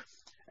 right?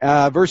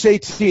 Verse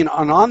 18,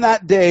 and on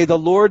that day the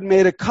Lord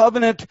made a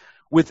covenant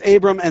with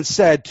Abram and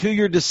said, to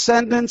your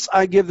descendants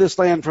I give this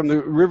land from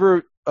the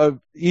river of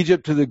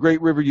Egypt to the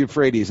great river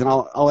Euphrates. And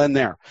I'll end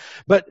there.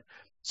 But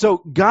so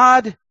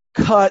God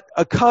cut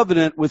a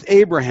covenant with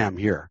Abraham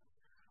here,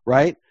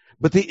 right?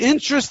 But the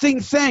interesting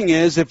thing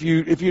is, if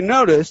you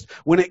noticed,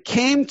 when it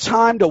came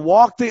time to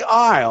walk the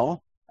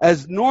aisle,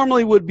 as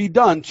normally would be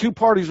done, two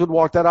parties would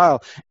walk that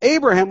aisle.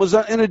 Abraham was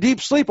in a deep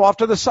sleep off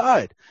to the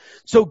side.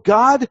 So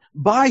God,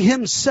 by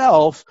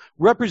himself,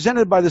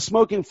 represented by the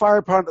smoking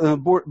firepot and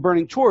the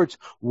burning torch,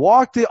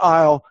 walked the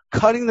aisle,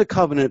 cutting the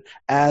covenant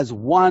as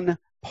one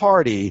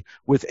party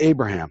with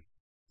Abraham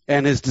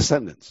and his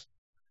descendants.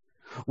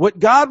 What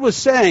God was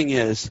saying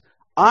is,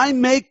 I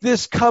make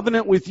this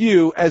covenant with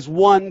you as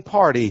one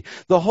party.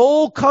 The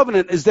whole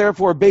covenant is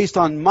therefore based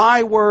on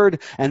my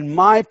word and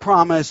my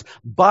promise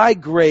by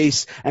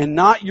grace and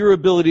not your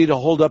ability to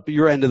hold up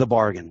your end of the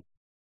bargain.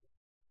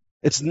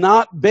 It's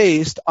not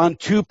based on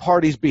two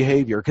parties'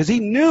 behavior because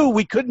he knew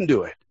we couldn't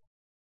do it,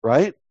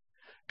 right?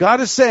 God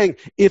is saying,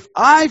 if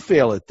I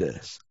fail at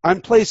this,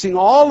 I'm placing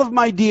all of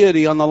my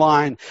deity on the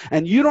line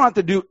and you don't have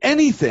to do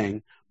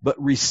anything but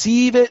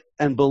receive it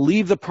and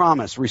believe the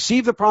promise.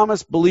 Receive the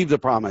promise, believe the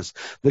promise.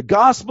 The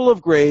gospel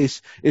of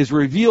grace is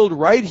revealed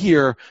right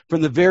here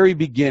from the very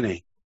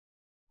beginning.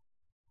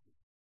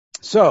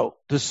 So,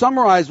 to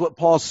summarize what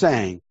Paul's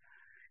saying,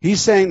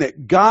 He's saying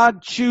that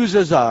God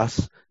chooses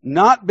us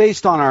not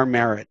based on our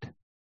merit,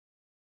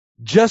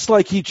 just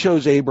like he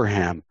chose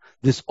Abraham,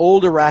 this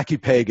old Iraqi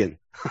pagan,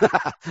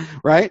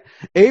 right?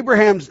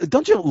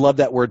 Don't you love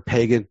that word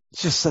pagan?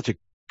 It's just such a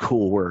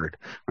cool word,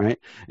 right?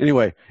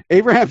 Anyway,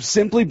 Abraham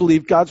simply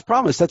believed God's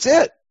promise. That's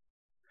it.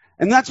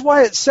 And that's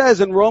why it says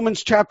in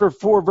Romans chapter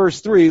 4, verse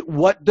 3,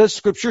 what does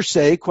Scripture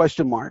say? ?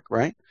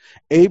 Right?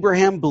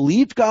 Abraham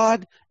believed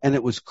God, and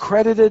it was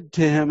credited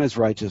to him as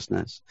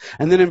righteousness.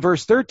 And then in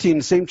verse 13,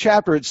 the same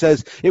chapter, it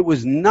says, it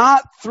was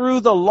not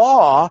through the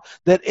law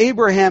that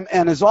Abraham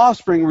and his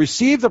offspring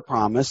received the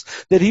promise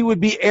that he would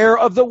be heir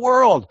of the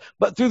world,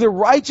 but through the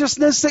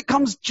righteousness that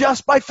comes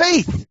just by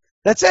faith.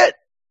 That's it.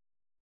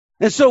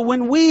 And so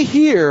when we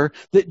hear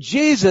that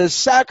Jesus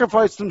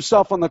sacrificed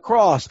himself on the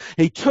cross,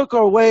 he took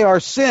away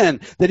our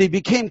sin, that he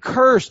became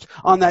cursed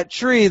on that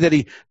tree, that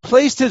he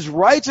placed his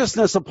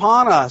righteousness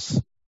upon us,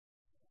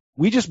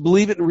 we just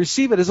believe it and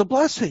receive it as a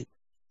blessing.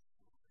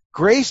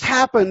 Grace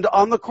happened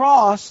on the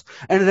cross,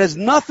 and it has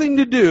nothing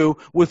to do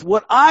with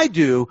what I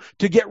do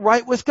to get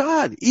right with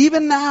God,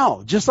 even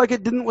now, just like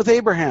it didn't with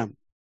Abraham.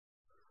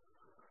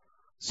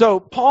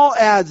 So Paul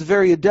adds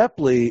very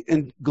adeptly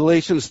in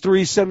Galatians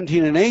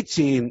 3:17 and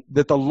 18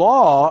 that the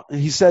law,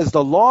 he says,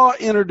 the law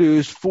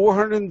introduced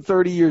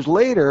 430 years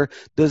later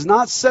does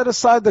not set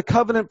aside the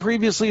covenant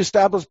previously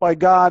established by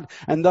God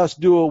and thus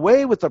do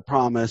away with the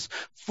promise.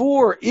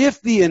 For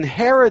if the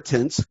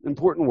inheritance,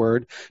 important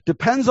word,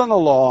 depends on the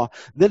law,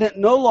 then it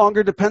no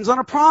longer depends on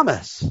a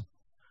promise.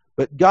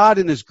 But God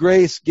in his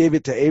grace gave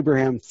it to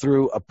Abraham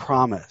through a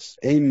promise.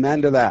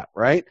 Amen to that,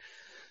 right?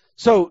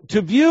 So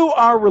to view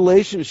our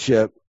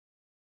relationship,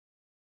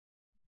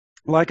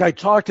 like I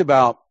talked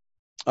about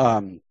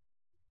in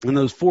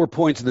those 4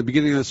 points in the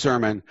beginning of the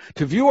sermon,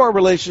 to view our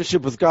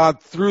relationship with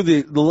God through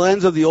the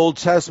lens of the Old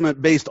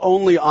Testament based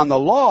only on the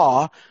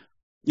law,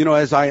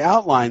 as I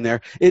outlined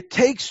there,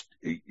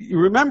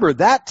 remember,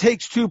 that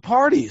takes two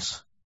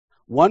parties.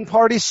 One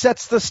party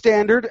sets the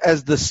standard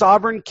as the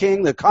sovereign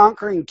king, the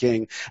conquering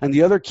king, and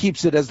the other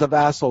keeps it as the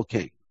vassal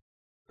king,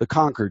 the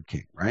conquered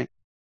king, right?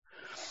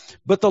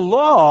 But the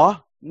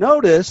law,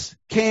 notice,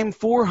 came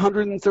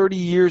 430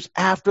 years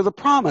after the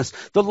promise.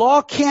 The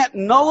law can't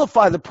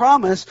nullify the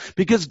promise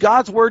because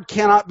God's word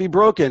cannot be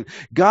broken.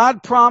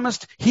 God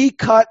promised, he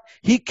kept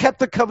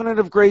the covenant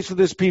of grace with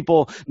his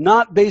people,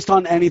 not based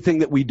on anything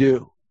that we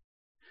do.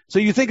 So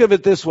you think of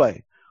it this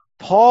way.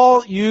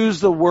 Paul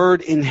used the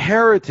word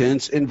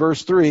inheritance in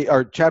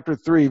chapter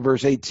 3,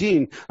 verse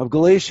 18 of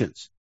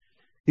Galatians.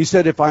 He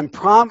said, if I'm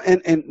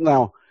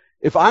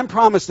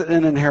promised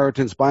an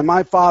inheritance by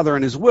my Father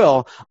and his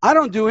will, I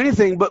don't do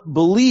anything but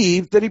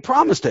believe that he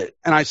promised it.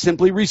 And I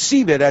simply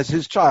receive it as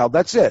his child.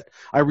 That's it.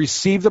 I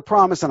receive the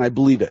promise and I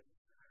believe it.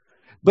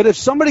 But if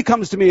somebody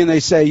comes to me and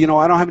they say, I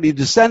don't have any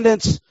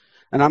descendants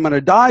and I'm going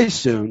to die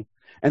soon,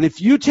 and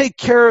if you take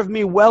care of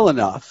me well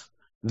enough,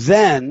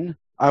 then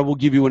I will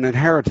give you an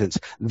inheritance.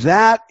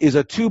 That is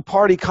a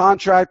two-party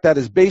contract that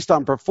is based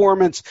on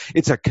performance.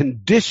 It's a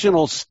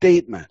conditional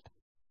statement,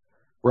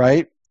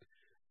 right?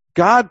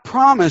 God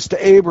promised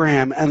to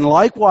Abraham and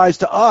likewise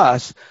to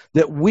us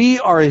that we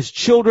are his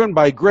children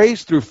by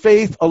grace through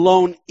faith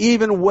alone,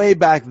 even way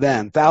back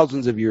then,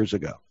 thousands of years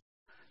ago.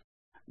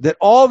 That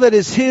all that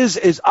is his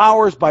is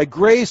ours by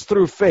grace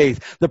through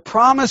faith. The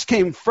promise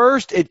came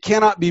first. It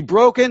cannot be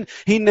broken.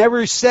 He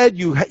never said,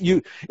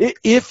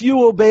 if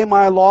you obey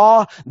my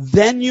law,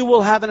 then you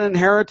will have an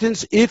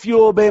inheritance. If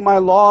you obey my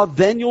law,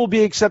 then you will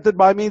be accepted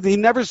by me. He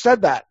never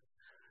said that.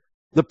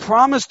 The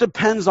promise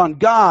depends on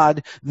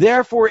God.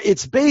 Therefore,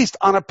 it's based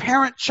on a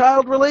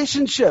parent-child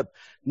relationship,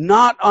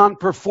 not on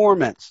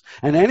performance.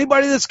 And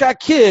anybody that's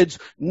got kids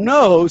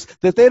knows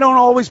that they don't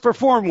always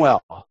perform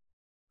well.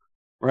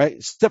 Right?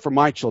 Except for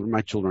my children.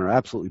 My children are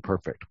absolutely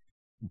perfect.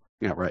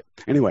 Yeah, right.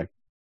 Anyway.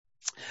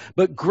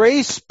 But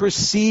grace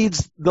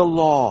precedes the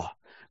law.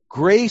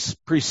 Grace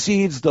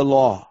precedes the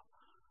law.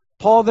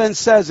 Paul then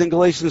says in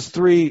Galatians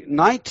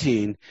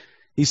 3:19,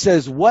 he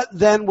says, what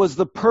then was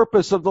the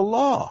purpose of the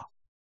law?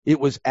 It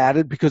was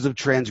added because of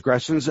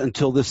transgressions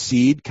until the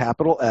seed,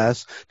 capital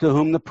S, to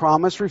whom the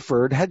promise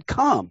referred had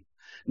come.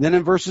 And then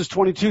in verses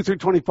 22 through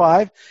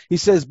 25, he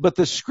says, but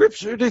the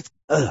scripture,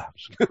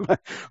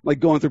 like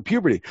going through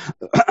puberty,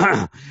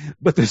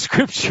 but the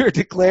scripture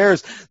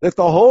declares that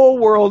the whole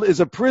world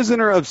is a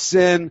prisoner of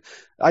sin.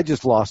 I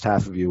just lost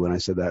half of you when I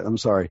said that. I'm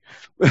sorry.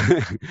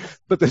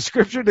 But the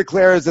scripture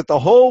declares that the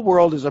whole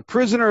world is a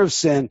prisoner of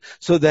sin,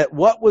 so that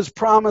what was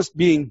promised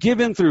being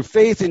given through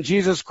faith in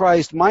Jesus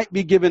Christ might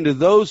be given to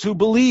those who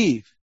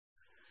believe.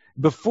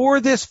 Before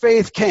this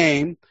faith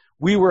came,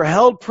 we were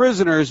held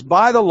prisoners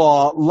by the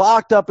law,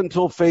 locked up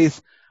until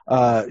faith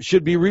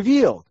should be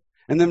revealed.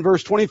 And then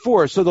verse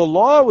 24, so the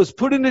law was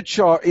put in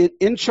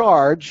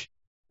charge,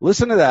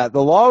 listen to that,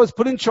 the law was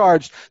put in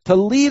charge to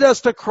lead us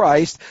to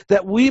Christ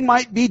that we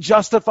might be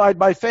justified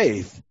by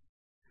faith.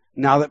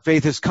 Now that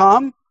faith has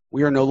come,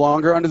 we are no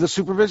longer under the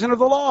supervision of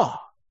the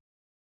law.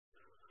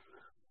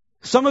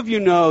 Some of you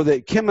know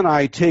that Kim and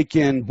I take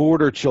in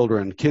border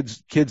children,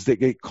 kids that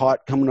get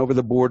caught coming over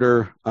the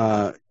border,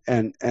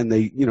 and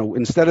they,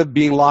 instead of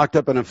being locked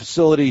up in a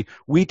facility,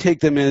 we take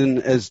them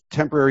in as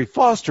temporary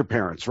foster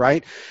parents,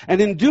 right? And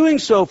in doing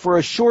so for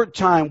a short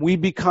time, we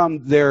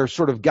become their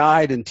sort of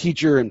guide and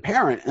teacher and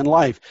parent in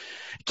life.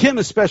 Kim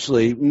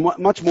especially,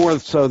 much more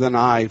so than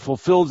I,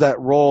 fulfills that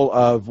role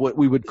of what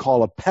we would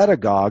call a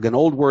pedagogue, an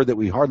old word that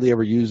we hardly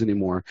ever use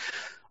anymore,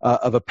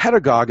 of a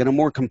pedagogue in a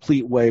more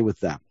complete way with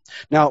them.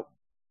 Now,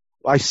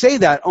 I say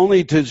that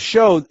only to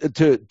show,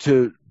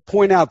 to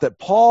point out that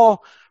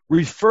Paul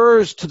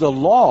refers to the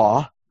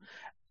law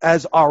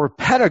as our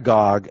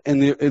pedagogue in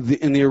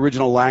the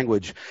original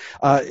language.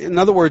 In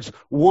other words,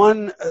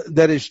 one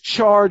that is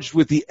charged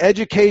with the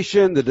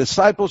education, the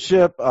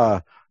discipleship,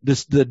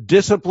 the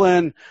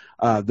discipline,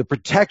 the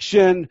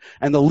protection,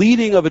 and the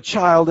leading of a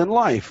child in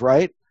life,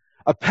 right?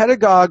 A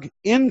pedagogue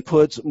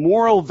inputs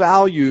moral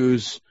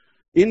values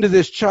into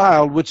this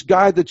child, which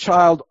guide the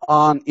child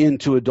on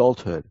into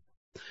adulthood.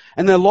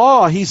 And the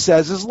law, he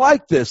says, is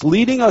like this,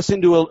 leading us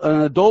into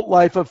an adult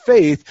life of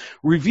faith,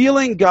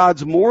 revealing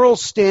God's moral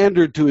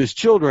standard to his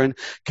children,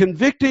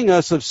 convicting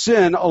us of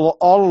sin all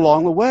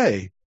along the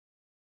way.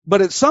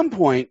 But at some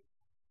point,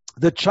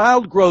 the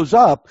child grows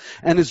up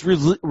and is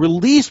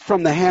released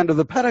from the hand of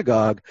the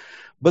pedagogue,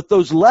 but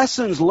those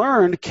lessons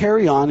learned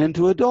carry on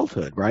into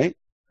adulthood, right?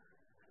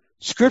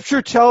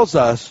 Scripture tells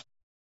us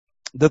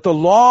that the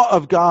law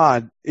of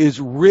God is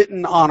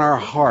written on our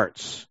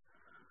hearts,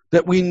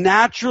 that we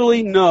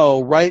naturally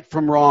know right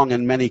from wrong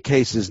in many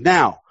cases.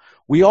 Now,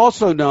 we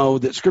also know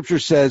that Scripture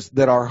says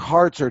that our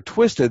hearts are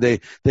twisted.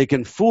 They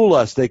can fool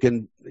us. They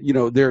can,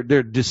 they're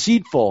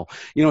deceitful,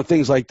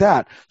 things like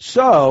that.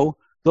 So,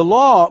 the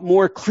law,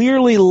 more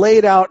clearly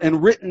laid out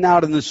and written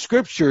out in the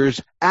Scriptures,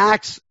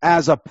 acts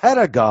as a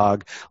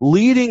pedagogue,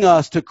 leading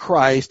us to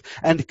Christ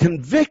and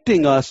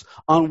convicting us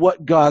on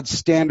what God's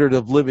standard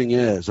of living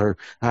is, or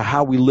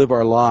how we live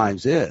our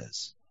lives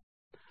is.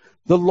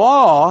 The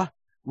law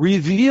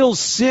reveals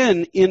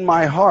sin in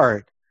my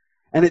heart,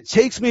 and it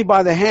takes me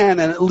by the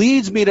hand, and it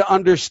leads me to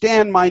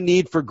understand my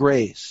need for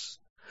grace.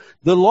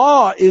 The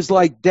law is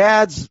like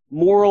Dad's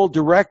moral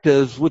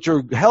directives, which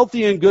are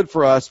healthy and good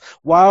for us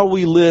while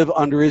we live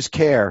under his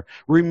care,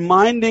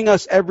 reminding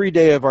us every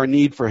day of our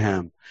need for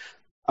him.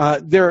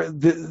 They're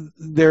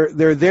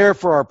there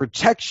for our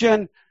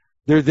protection.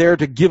 They're there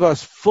to give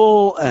us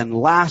full and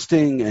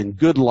lasting and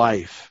good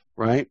life,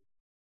 right?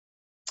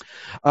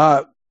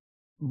 By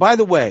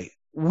the way,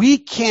 we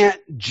can't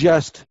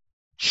just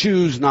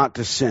choose not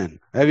to sin.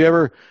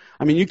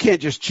 You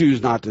can't just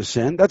choose not to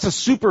sin. That's a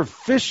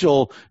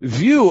superficial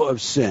view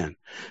of sin.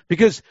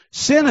 Because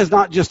sin is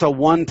not just a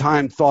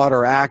one-time thought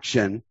or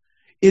action.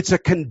 It's a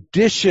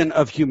condition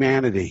of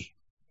humanity.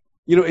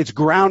 It's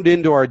ground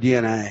into our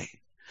DNA.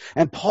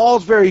 And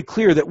Paul's very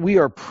clear that we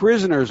are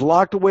prisoners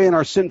locked away in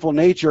our sinful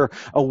nature,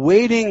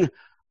 awaiting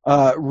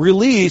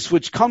release,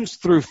 which comes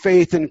through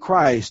faith in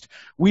Christ.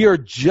 We are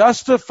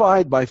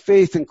justified by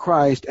faith in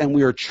Christ, and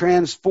we are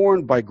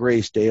transformed by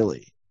grace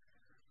daily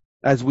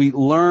as we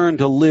learn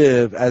to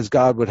live as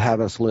God would have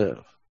us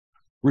live,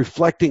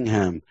 reflecting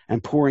him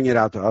and pouring it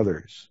out to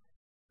others.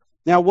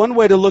 Now, one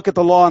way to look at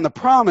the law and the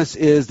promise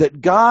is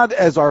that God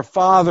as our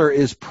Father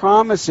is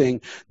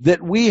promising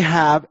that we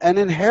have an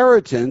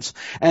inheritance,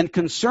 and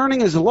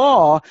concerning his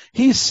law,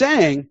 he's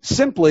saying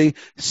simply,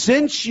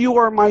 since you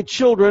are my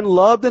children,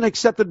 loved and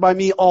accepted by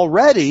me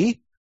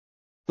already,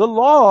 the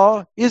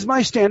law is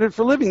my standard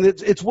for living.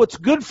 It's what's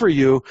good for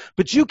you,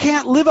 but you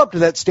can't live up to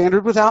that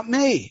standard without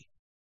me.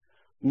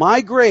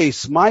 My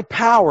grace, my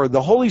power, the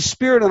Holy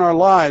Spirit in our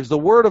lives, the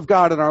Word of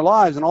God in our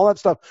lives, and all that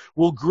stuff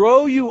will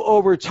grow you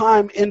over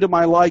time into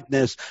my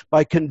likeness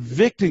by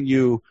convicting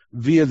you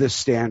via this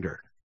standard.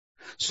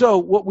 So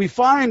what we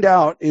find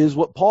out is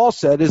what Paul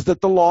said, is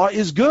that the law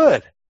is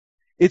good.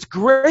 It's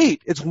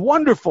great. It's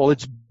wonderful.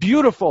 It's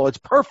beautiful. It's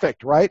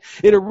perfect, right?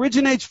 It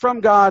originates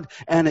from God,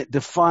 and it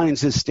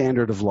defines his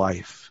standard of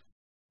life.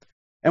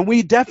 And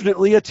we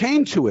definitely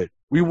attain to it.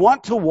 We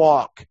want to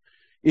walk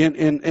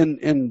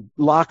in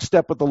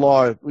lockstep with the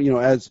law,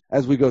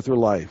 as we go through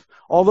life.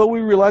 Although we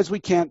realize we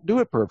can't do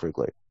it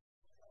perfectly.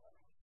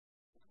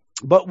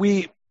 But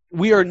we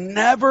are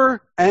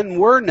never and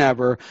were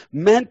never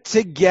meant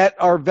to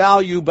get our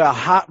value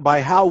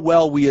by how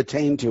well we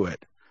attain to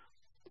it.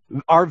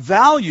 Our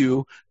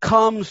value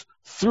comes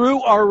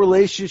through our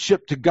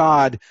relationship to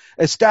God,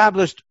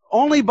 established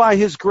only by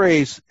his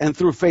grace and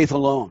through faith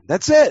alone.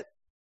 That's it.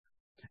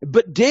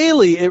 But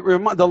daily,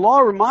 the law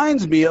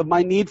reminds me of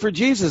my need for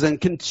Jesus and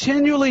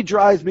continually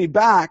drives me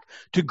back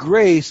to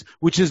grace,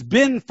 which has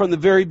been from the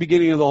very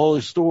beginning of the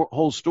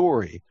whole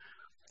story.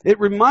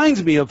 It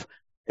reminds me of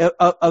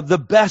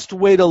the best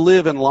way to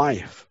live in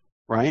life,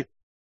 right?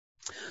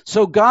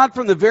 So God,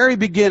 from the very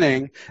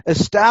beginning,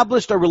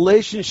 established a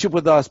relationship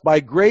with us by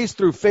grace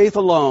through faith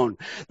alone.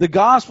 The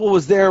gospel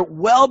was there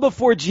well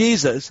before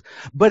Jesus,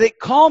 but it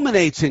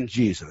culminates in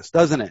Jesus,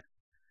 doesn't it?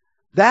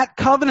 That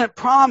covenant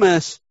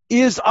promise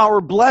is our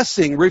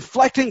blessing,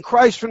 reflecting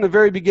Christ from the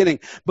very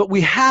beginning. But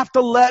we have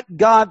to let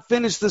God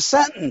finish the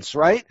sentence,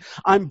 right?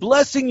 I'm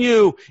blessing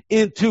you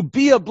to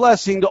be a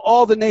blessing to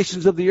all the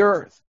nations of the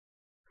earth,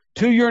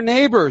 to your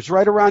neighbors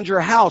right around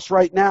your house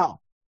right now.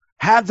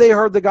 Have they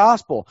heard the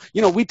gospel?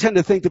 You know, we tend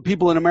to think that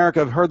people in America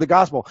have heard the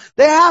gospel.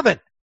 They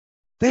haven't.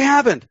 They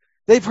haven't.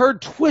 They've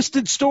heard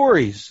twisted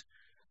stories.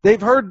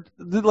 They've heard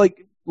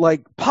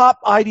like pop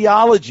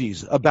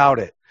ideologies about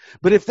it.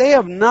 But if they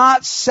have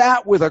not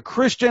sat with a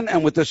Christian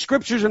and with the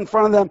scriptures in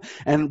front of them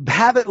and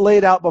have it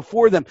laid out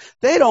before them,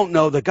 they don't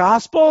know the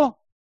gospel.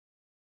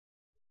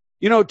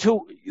 You know,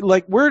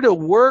 we're to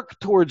work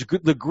towards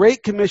the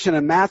Great Commission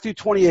in Matthew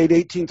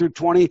 28:18 through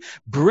 20,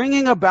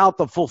 bringing about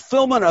the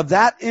fulfillment of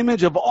that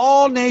image of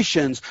all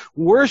nations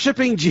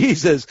worshiping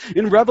Jesus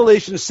in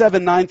Revelation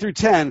 7:9 through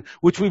 10,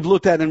 which we've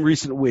looked at in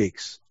recent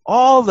weeks.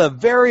 All the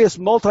various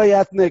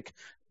multi-ethnic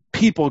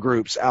people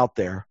groups out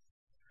there,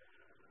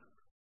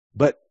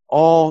 but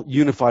all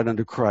unified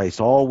under Christ,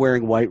 all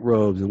wearing white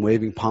robes and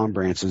waving palm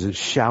branches and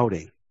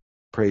shouting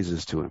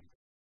praises to him.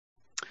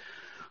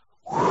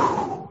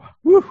 Whew.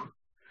 Whew.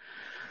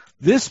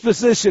 This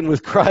position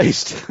with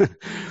Christ,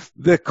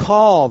 the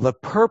call, the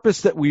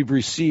purpose that we've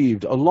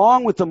received,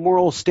 along with the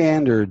moral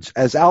standards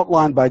as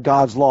outlined by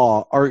God's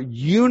law, are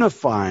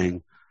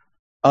unifying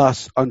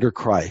us under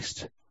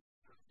Christ.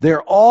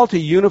 They're all to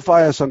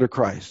unify us under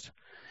Christ.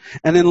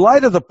 And in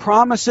light of the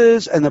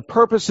promises and the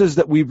purposes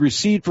that we've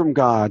received from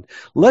God,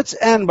 let's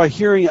end by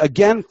hearing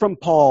again from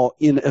Paul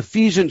in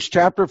Ephesians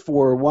chapter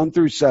 4, 1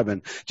 through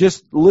 7.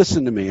 Just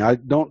listen to me.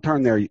 Don't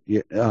turn there.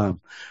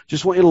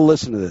 Just want you to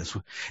listen to this.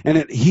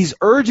 And he's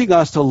urging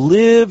us to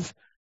live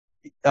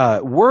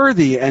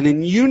worthy and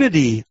in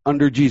unity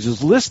under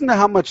Jesus. Listen to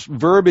how much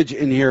verbiage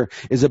in here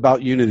is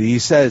about unity. He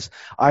says,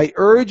 I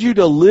urge you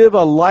to live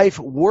a life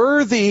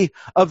worthy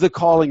of the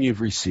calling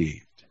you've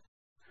received.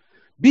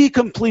 Be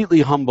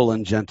completely humble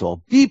and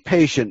gentle. Be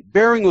patient,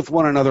 bearing with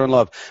one another in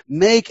love.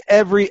 Make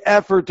every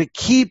effort to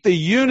keep the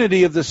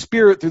unity of the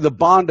Spirit through the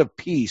bond of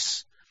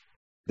peace.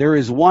 There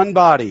is one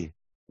body,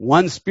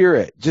 one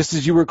Spirit, just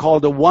as you were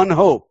called to one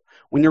hope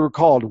when you were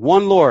called,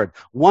 one Lord,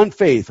 one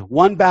faith,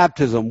 one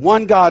baptism,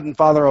 one God and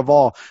Father of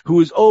all,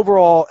 who is over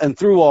all and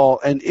through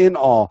all and in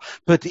all.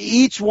 But to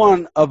each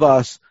one of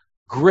us,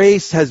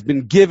 grace has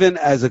been given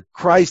as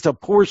Christ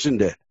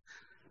apportioned it.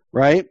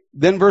 Right?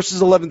 Then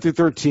verses 11 through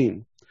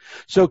 13.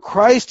 So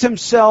Christ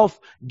himself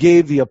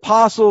gave the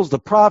apostles, the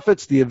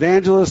prophets, the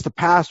evangelists, the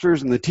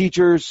pastors, and the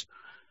teachers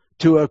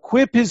to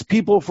equip his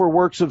people for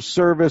works of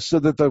service so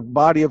that the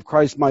body of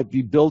Christ might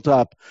be built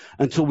up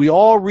until we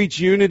all reach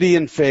unity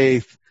in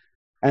faith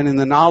and in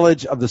the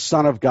knowledge of the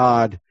Son of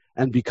God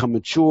and become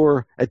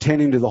mature,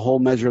 attaining to the whole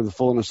measure of the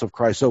fullness of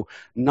Christ. So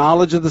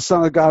knowledge of the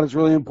Son of God is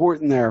really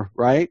important there,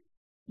 right?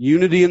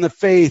 Unity in the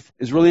faith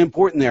is really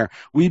important there.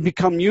 We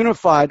become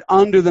unified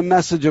under the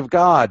message of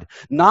God,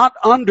 not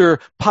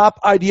under pop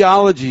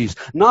ideologies,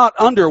 not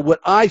under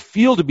what I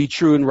feel to be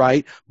true and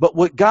right, but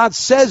what God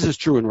says is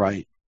true and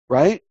right,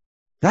 right?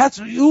 That's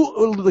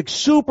like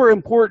super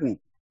important.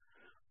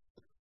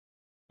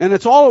 And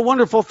it's all a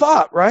wonderful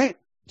thought, right?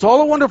 It's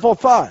all a wonderful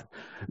thought.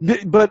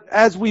 But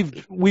as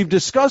we've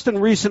discussed in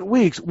recent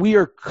weeks, we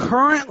are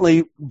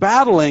currently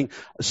battling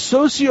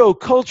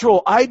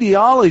socio-cultural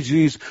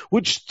ideologies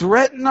which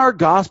threaten our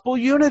gospel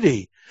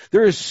unity.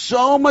 There is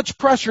so much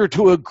pressure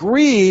to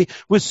agree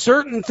with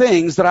certain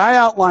things that I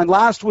outlined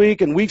last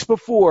week and weeks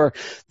before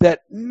that,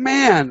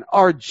 man,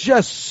 are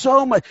just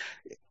so much,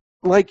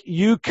 like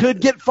you could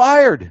get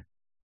fired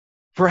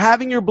for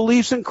having your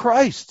beliefs in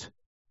Christ.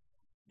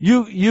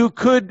 You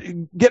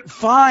could get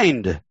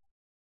fined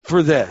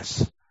for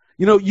this.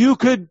 You know,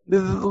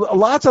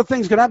 lots of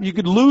things could happen. You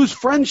could lose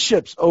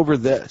friendships over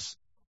this.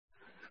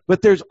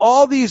 But there's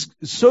all these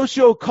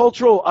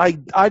socio-cultural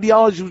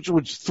ideologies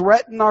which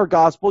threaten our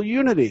gospel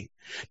unity,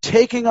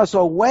 taking us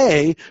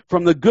away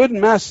from the good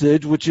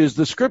message, which is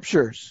the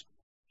scriptures,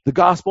 the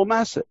gospel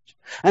message.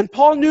 And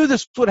Paul knew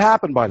this would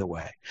happen, by the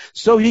way.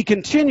 So he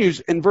continues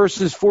in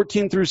verses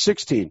 14 through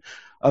 16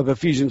 of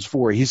Ephesians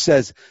 4. He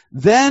says,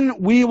 then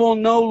we will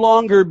no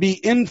longer be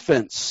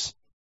infants,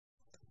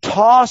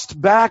 tossed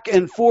back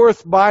and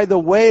forth by the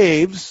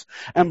waves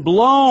and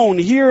blown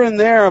here and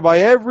there by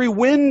every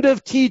wind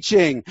of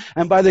teaching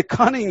and by the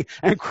cunning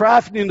and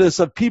craftiness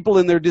of people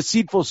in their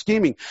deceitful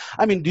scheming.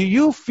 I mean, do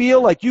you feel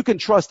like you can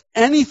trust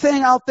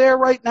anything out there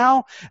right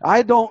now?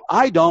 I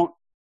don't.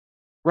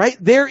 Right?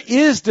 There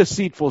is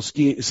deceitful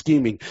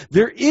scheming.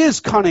 There is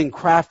cunning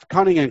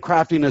and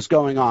craftiness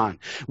going on.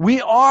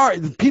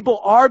 People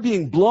are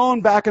being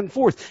blown back and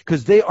forth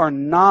because they are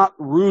not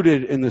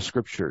rooted in the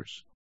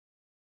scriptures.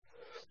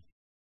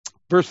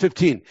 Verse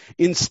 15,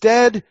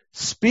 instead,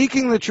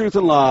 speaking the truth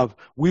in love,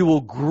 we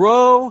will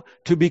grow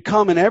to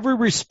become in every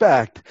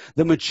respect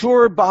the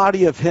mature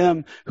body of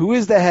him who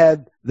is the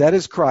head, that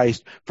is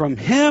Christ. From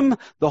him,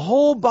 the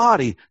whole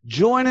body,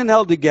 joined and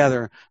held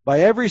together by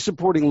every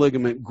supporting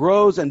ligament,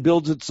 grows and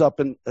builds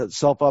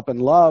itself up in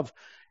love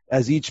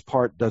as each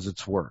part does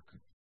its work.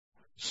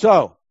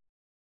 So,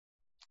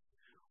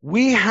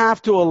 We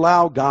have to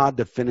allow God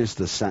to finish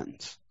the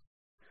sentence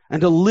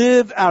and to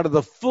live out of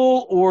the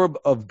full orb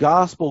of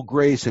gospel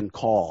grace and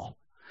call,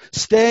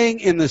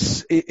 staying in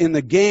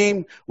the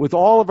game with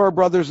all of our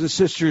brothers and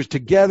sisters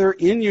together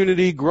in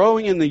unity,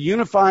 growing in the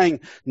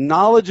unifying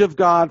knowledge of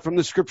God from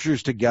the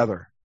scriptures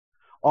together.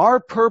 Our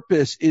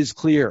purpose is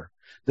clear.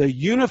 The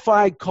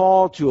unified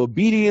call to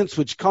obedience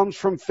which comes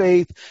from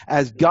faith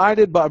as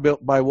guided by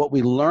what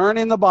we learn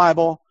in the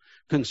Bible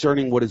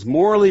concerning what is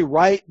morally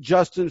right,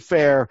 just, and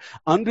fair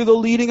under the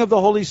leading of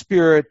the Holy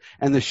Spirit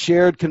and the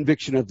shared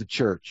conviction of the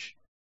church.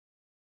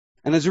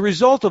 And as a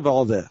result of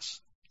all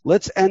this,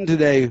 let's end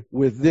today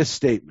with this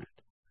statement.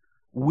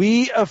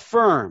 We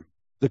affirm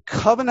the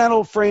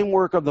covenantal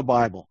framework of the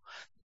Bible.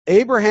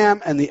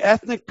 Abraham and the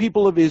ethnic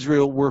people of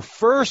Israel were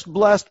first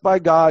blessed by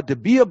God to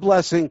be a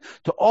blessing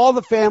to all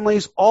the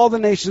families, all the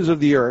nations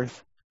of the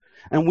earth.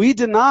 And we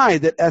deny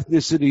that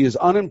ethnicity is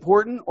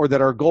unimportant or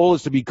that our goal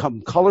is to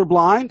become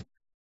colorblind,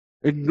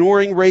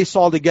 ignoring race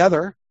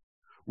altogether.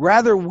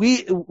 Rather,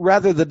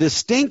 the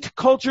distinct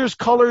cultures,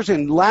 colors,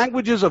 and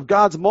languages of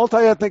God's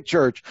multi-ethnic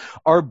church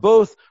are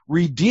both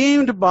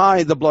redeemed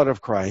by the blood of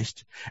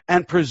Christ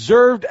and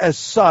preserved as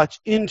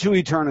such into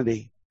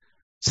eternity.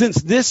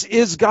 Since this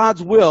is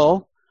God's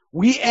will,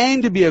 we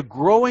aim to be a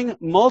growing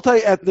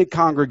multi-ethnic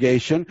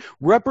congregation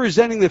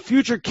representing the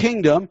future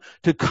kingdom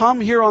to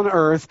come here on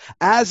earth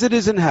as it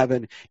is in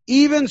heaven.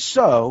 Even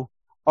so,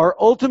 our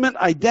ultimate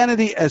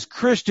identity as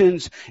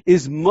Christians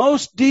is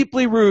most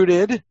deeply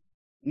rooted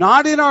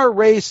not in our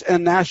race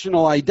and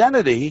national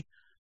identity,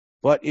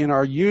 but in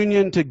our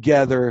union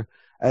together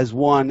as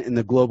one in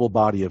the global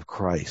body of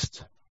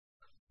Christ.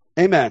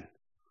 Amen.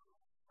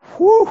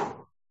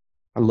 Whew.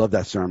 I love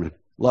that sermon.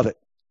 Love it.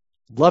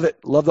 Love it.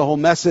 Love the whole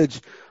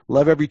message.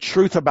 Love every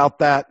truth about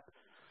that.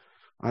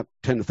 I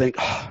tend to think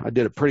I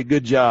did a pretty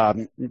good job,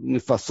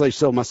 if I say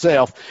so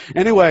myself.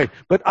 Anyway,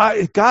 but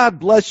God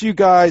bless you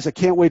guys. I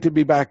can't wait to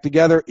be back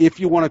together. If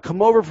you want to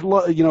come over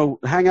for,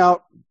 hang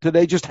out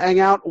today, just hang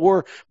out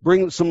or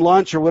bring some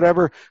lunch or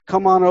whatever,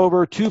 come on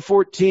over,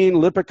 214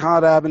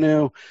 Lippincott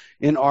Avenue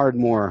in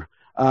Ardmore.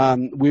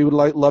 We would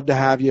love to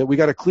have you. We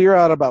got to clear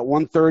out about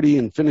 1:30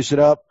 and finish it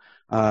up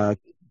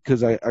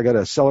because I got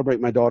to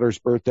celebrate my daughter's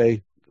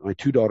birthday, my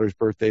two daughters'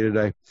 birthday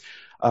today.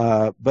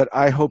 But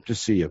I hope to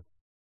see you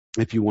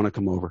if you want to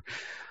come over.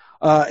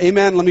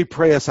 Amen. Let me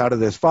pray us out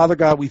of this. Father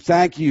God, we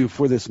thank you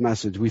for this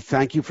message. We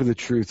thank you for the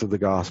truth of the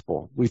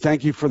gospel. We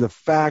thank you for the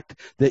fact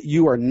that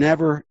you are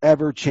never,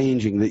 ever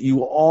changing, that you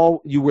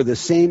were the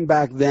same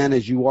back then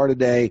as you are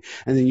today,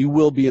 and then you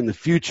will be in the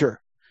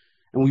future.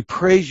 And we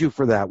praise you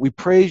for that. We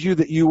praise you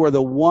that you are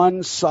the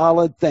one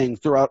solid thing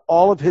throughout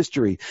all of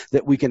history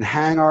that we can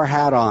hang our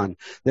hat on,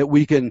 that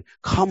we can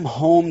come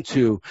home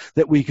to,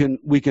 that we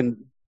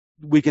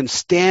can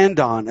stand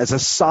on as a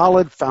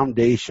solid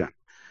foundation.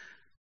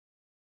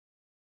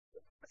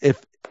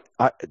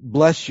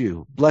 Bless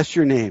you, bless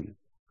your name.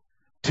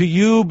 To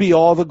you be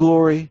all the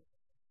glory.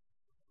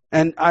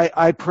 And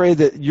I pray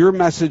that your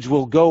message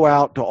will go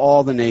out to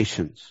all the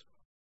nations.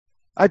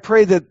 I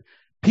pray that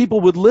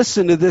people would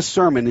listen to this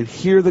sermon and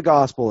hear the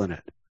gospel in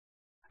it,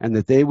 and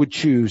that they would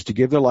choose to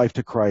give their life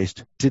to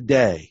Christ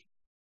today.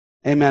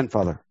 Amen,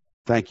 Father.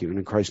 Thank you. And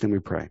in Christ's name we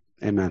pray.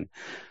 Amen.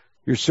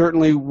 You're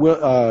certainly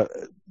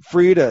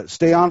free to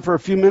stay on for a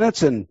few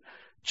minutes and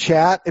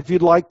chat if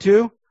you'd like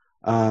to.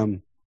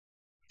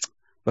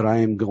 But I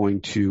am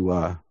going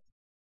to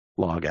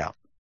log out.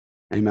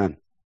 Amen.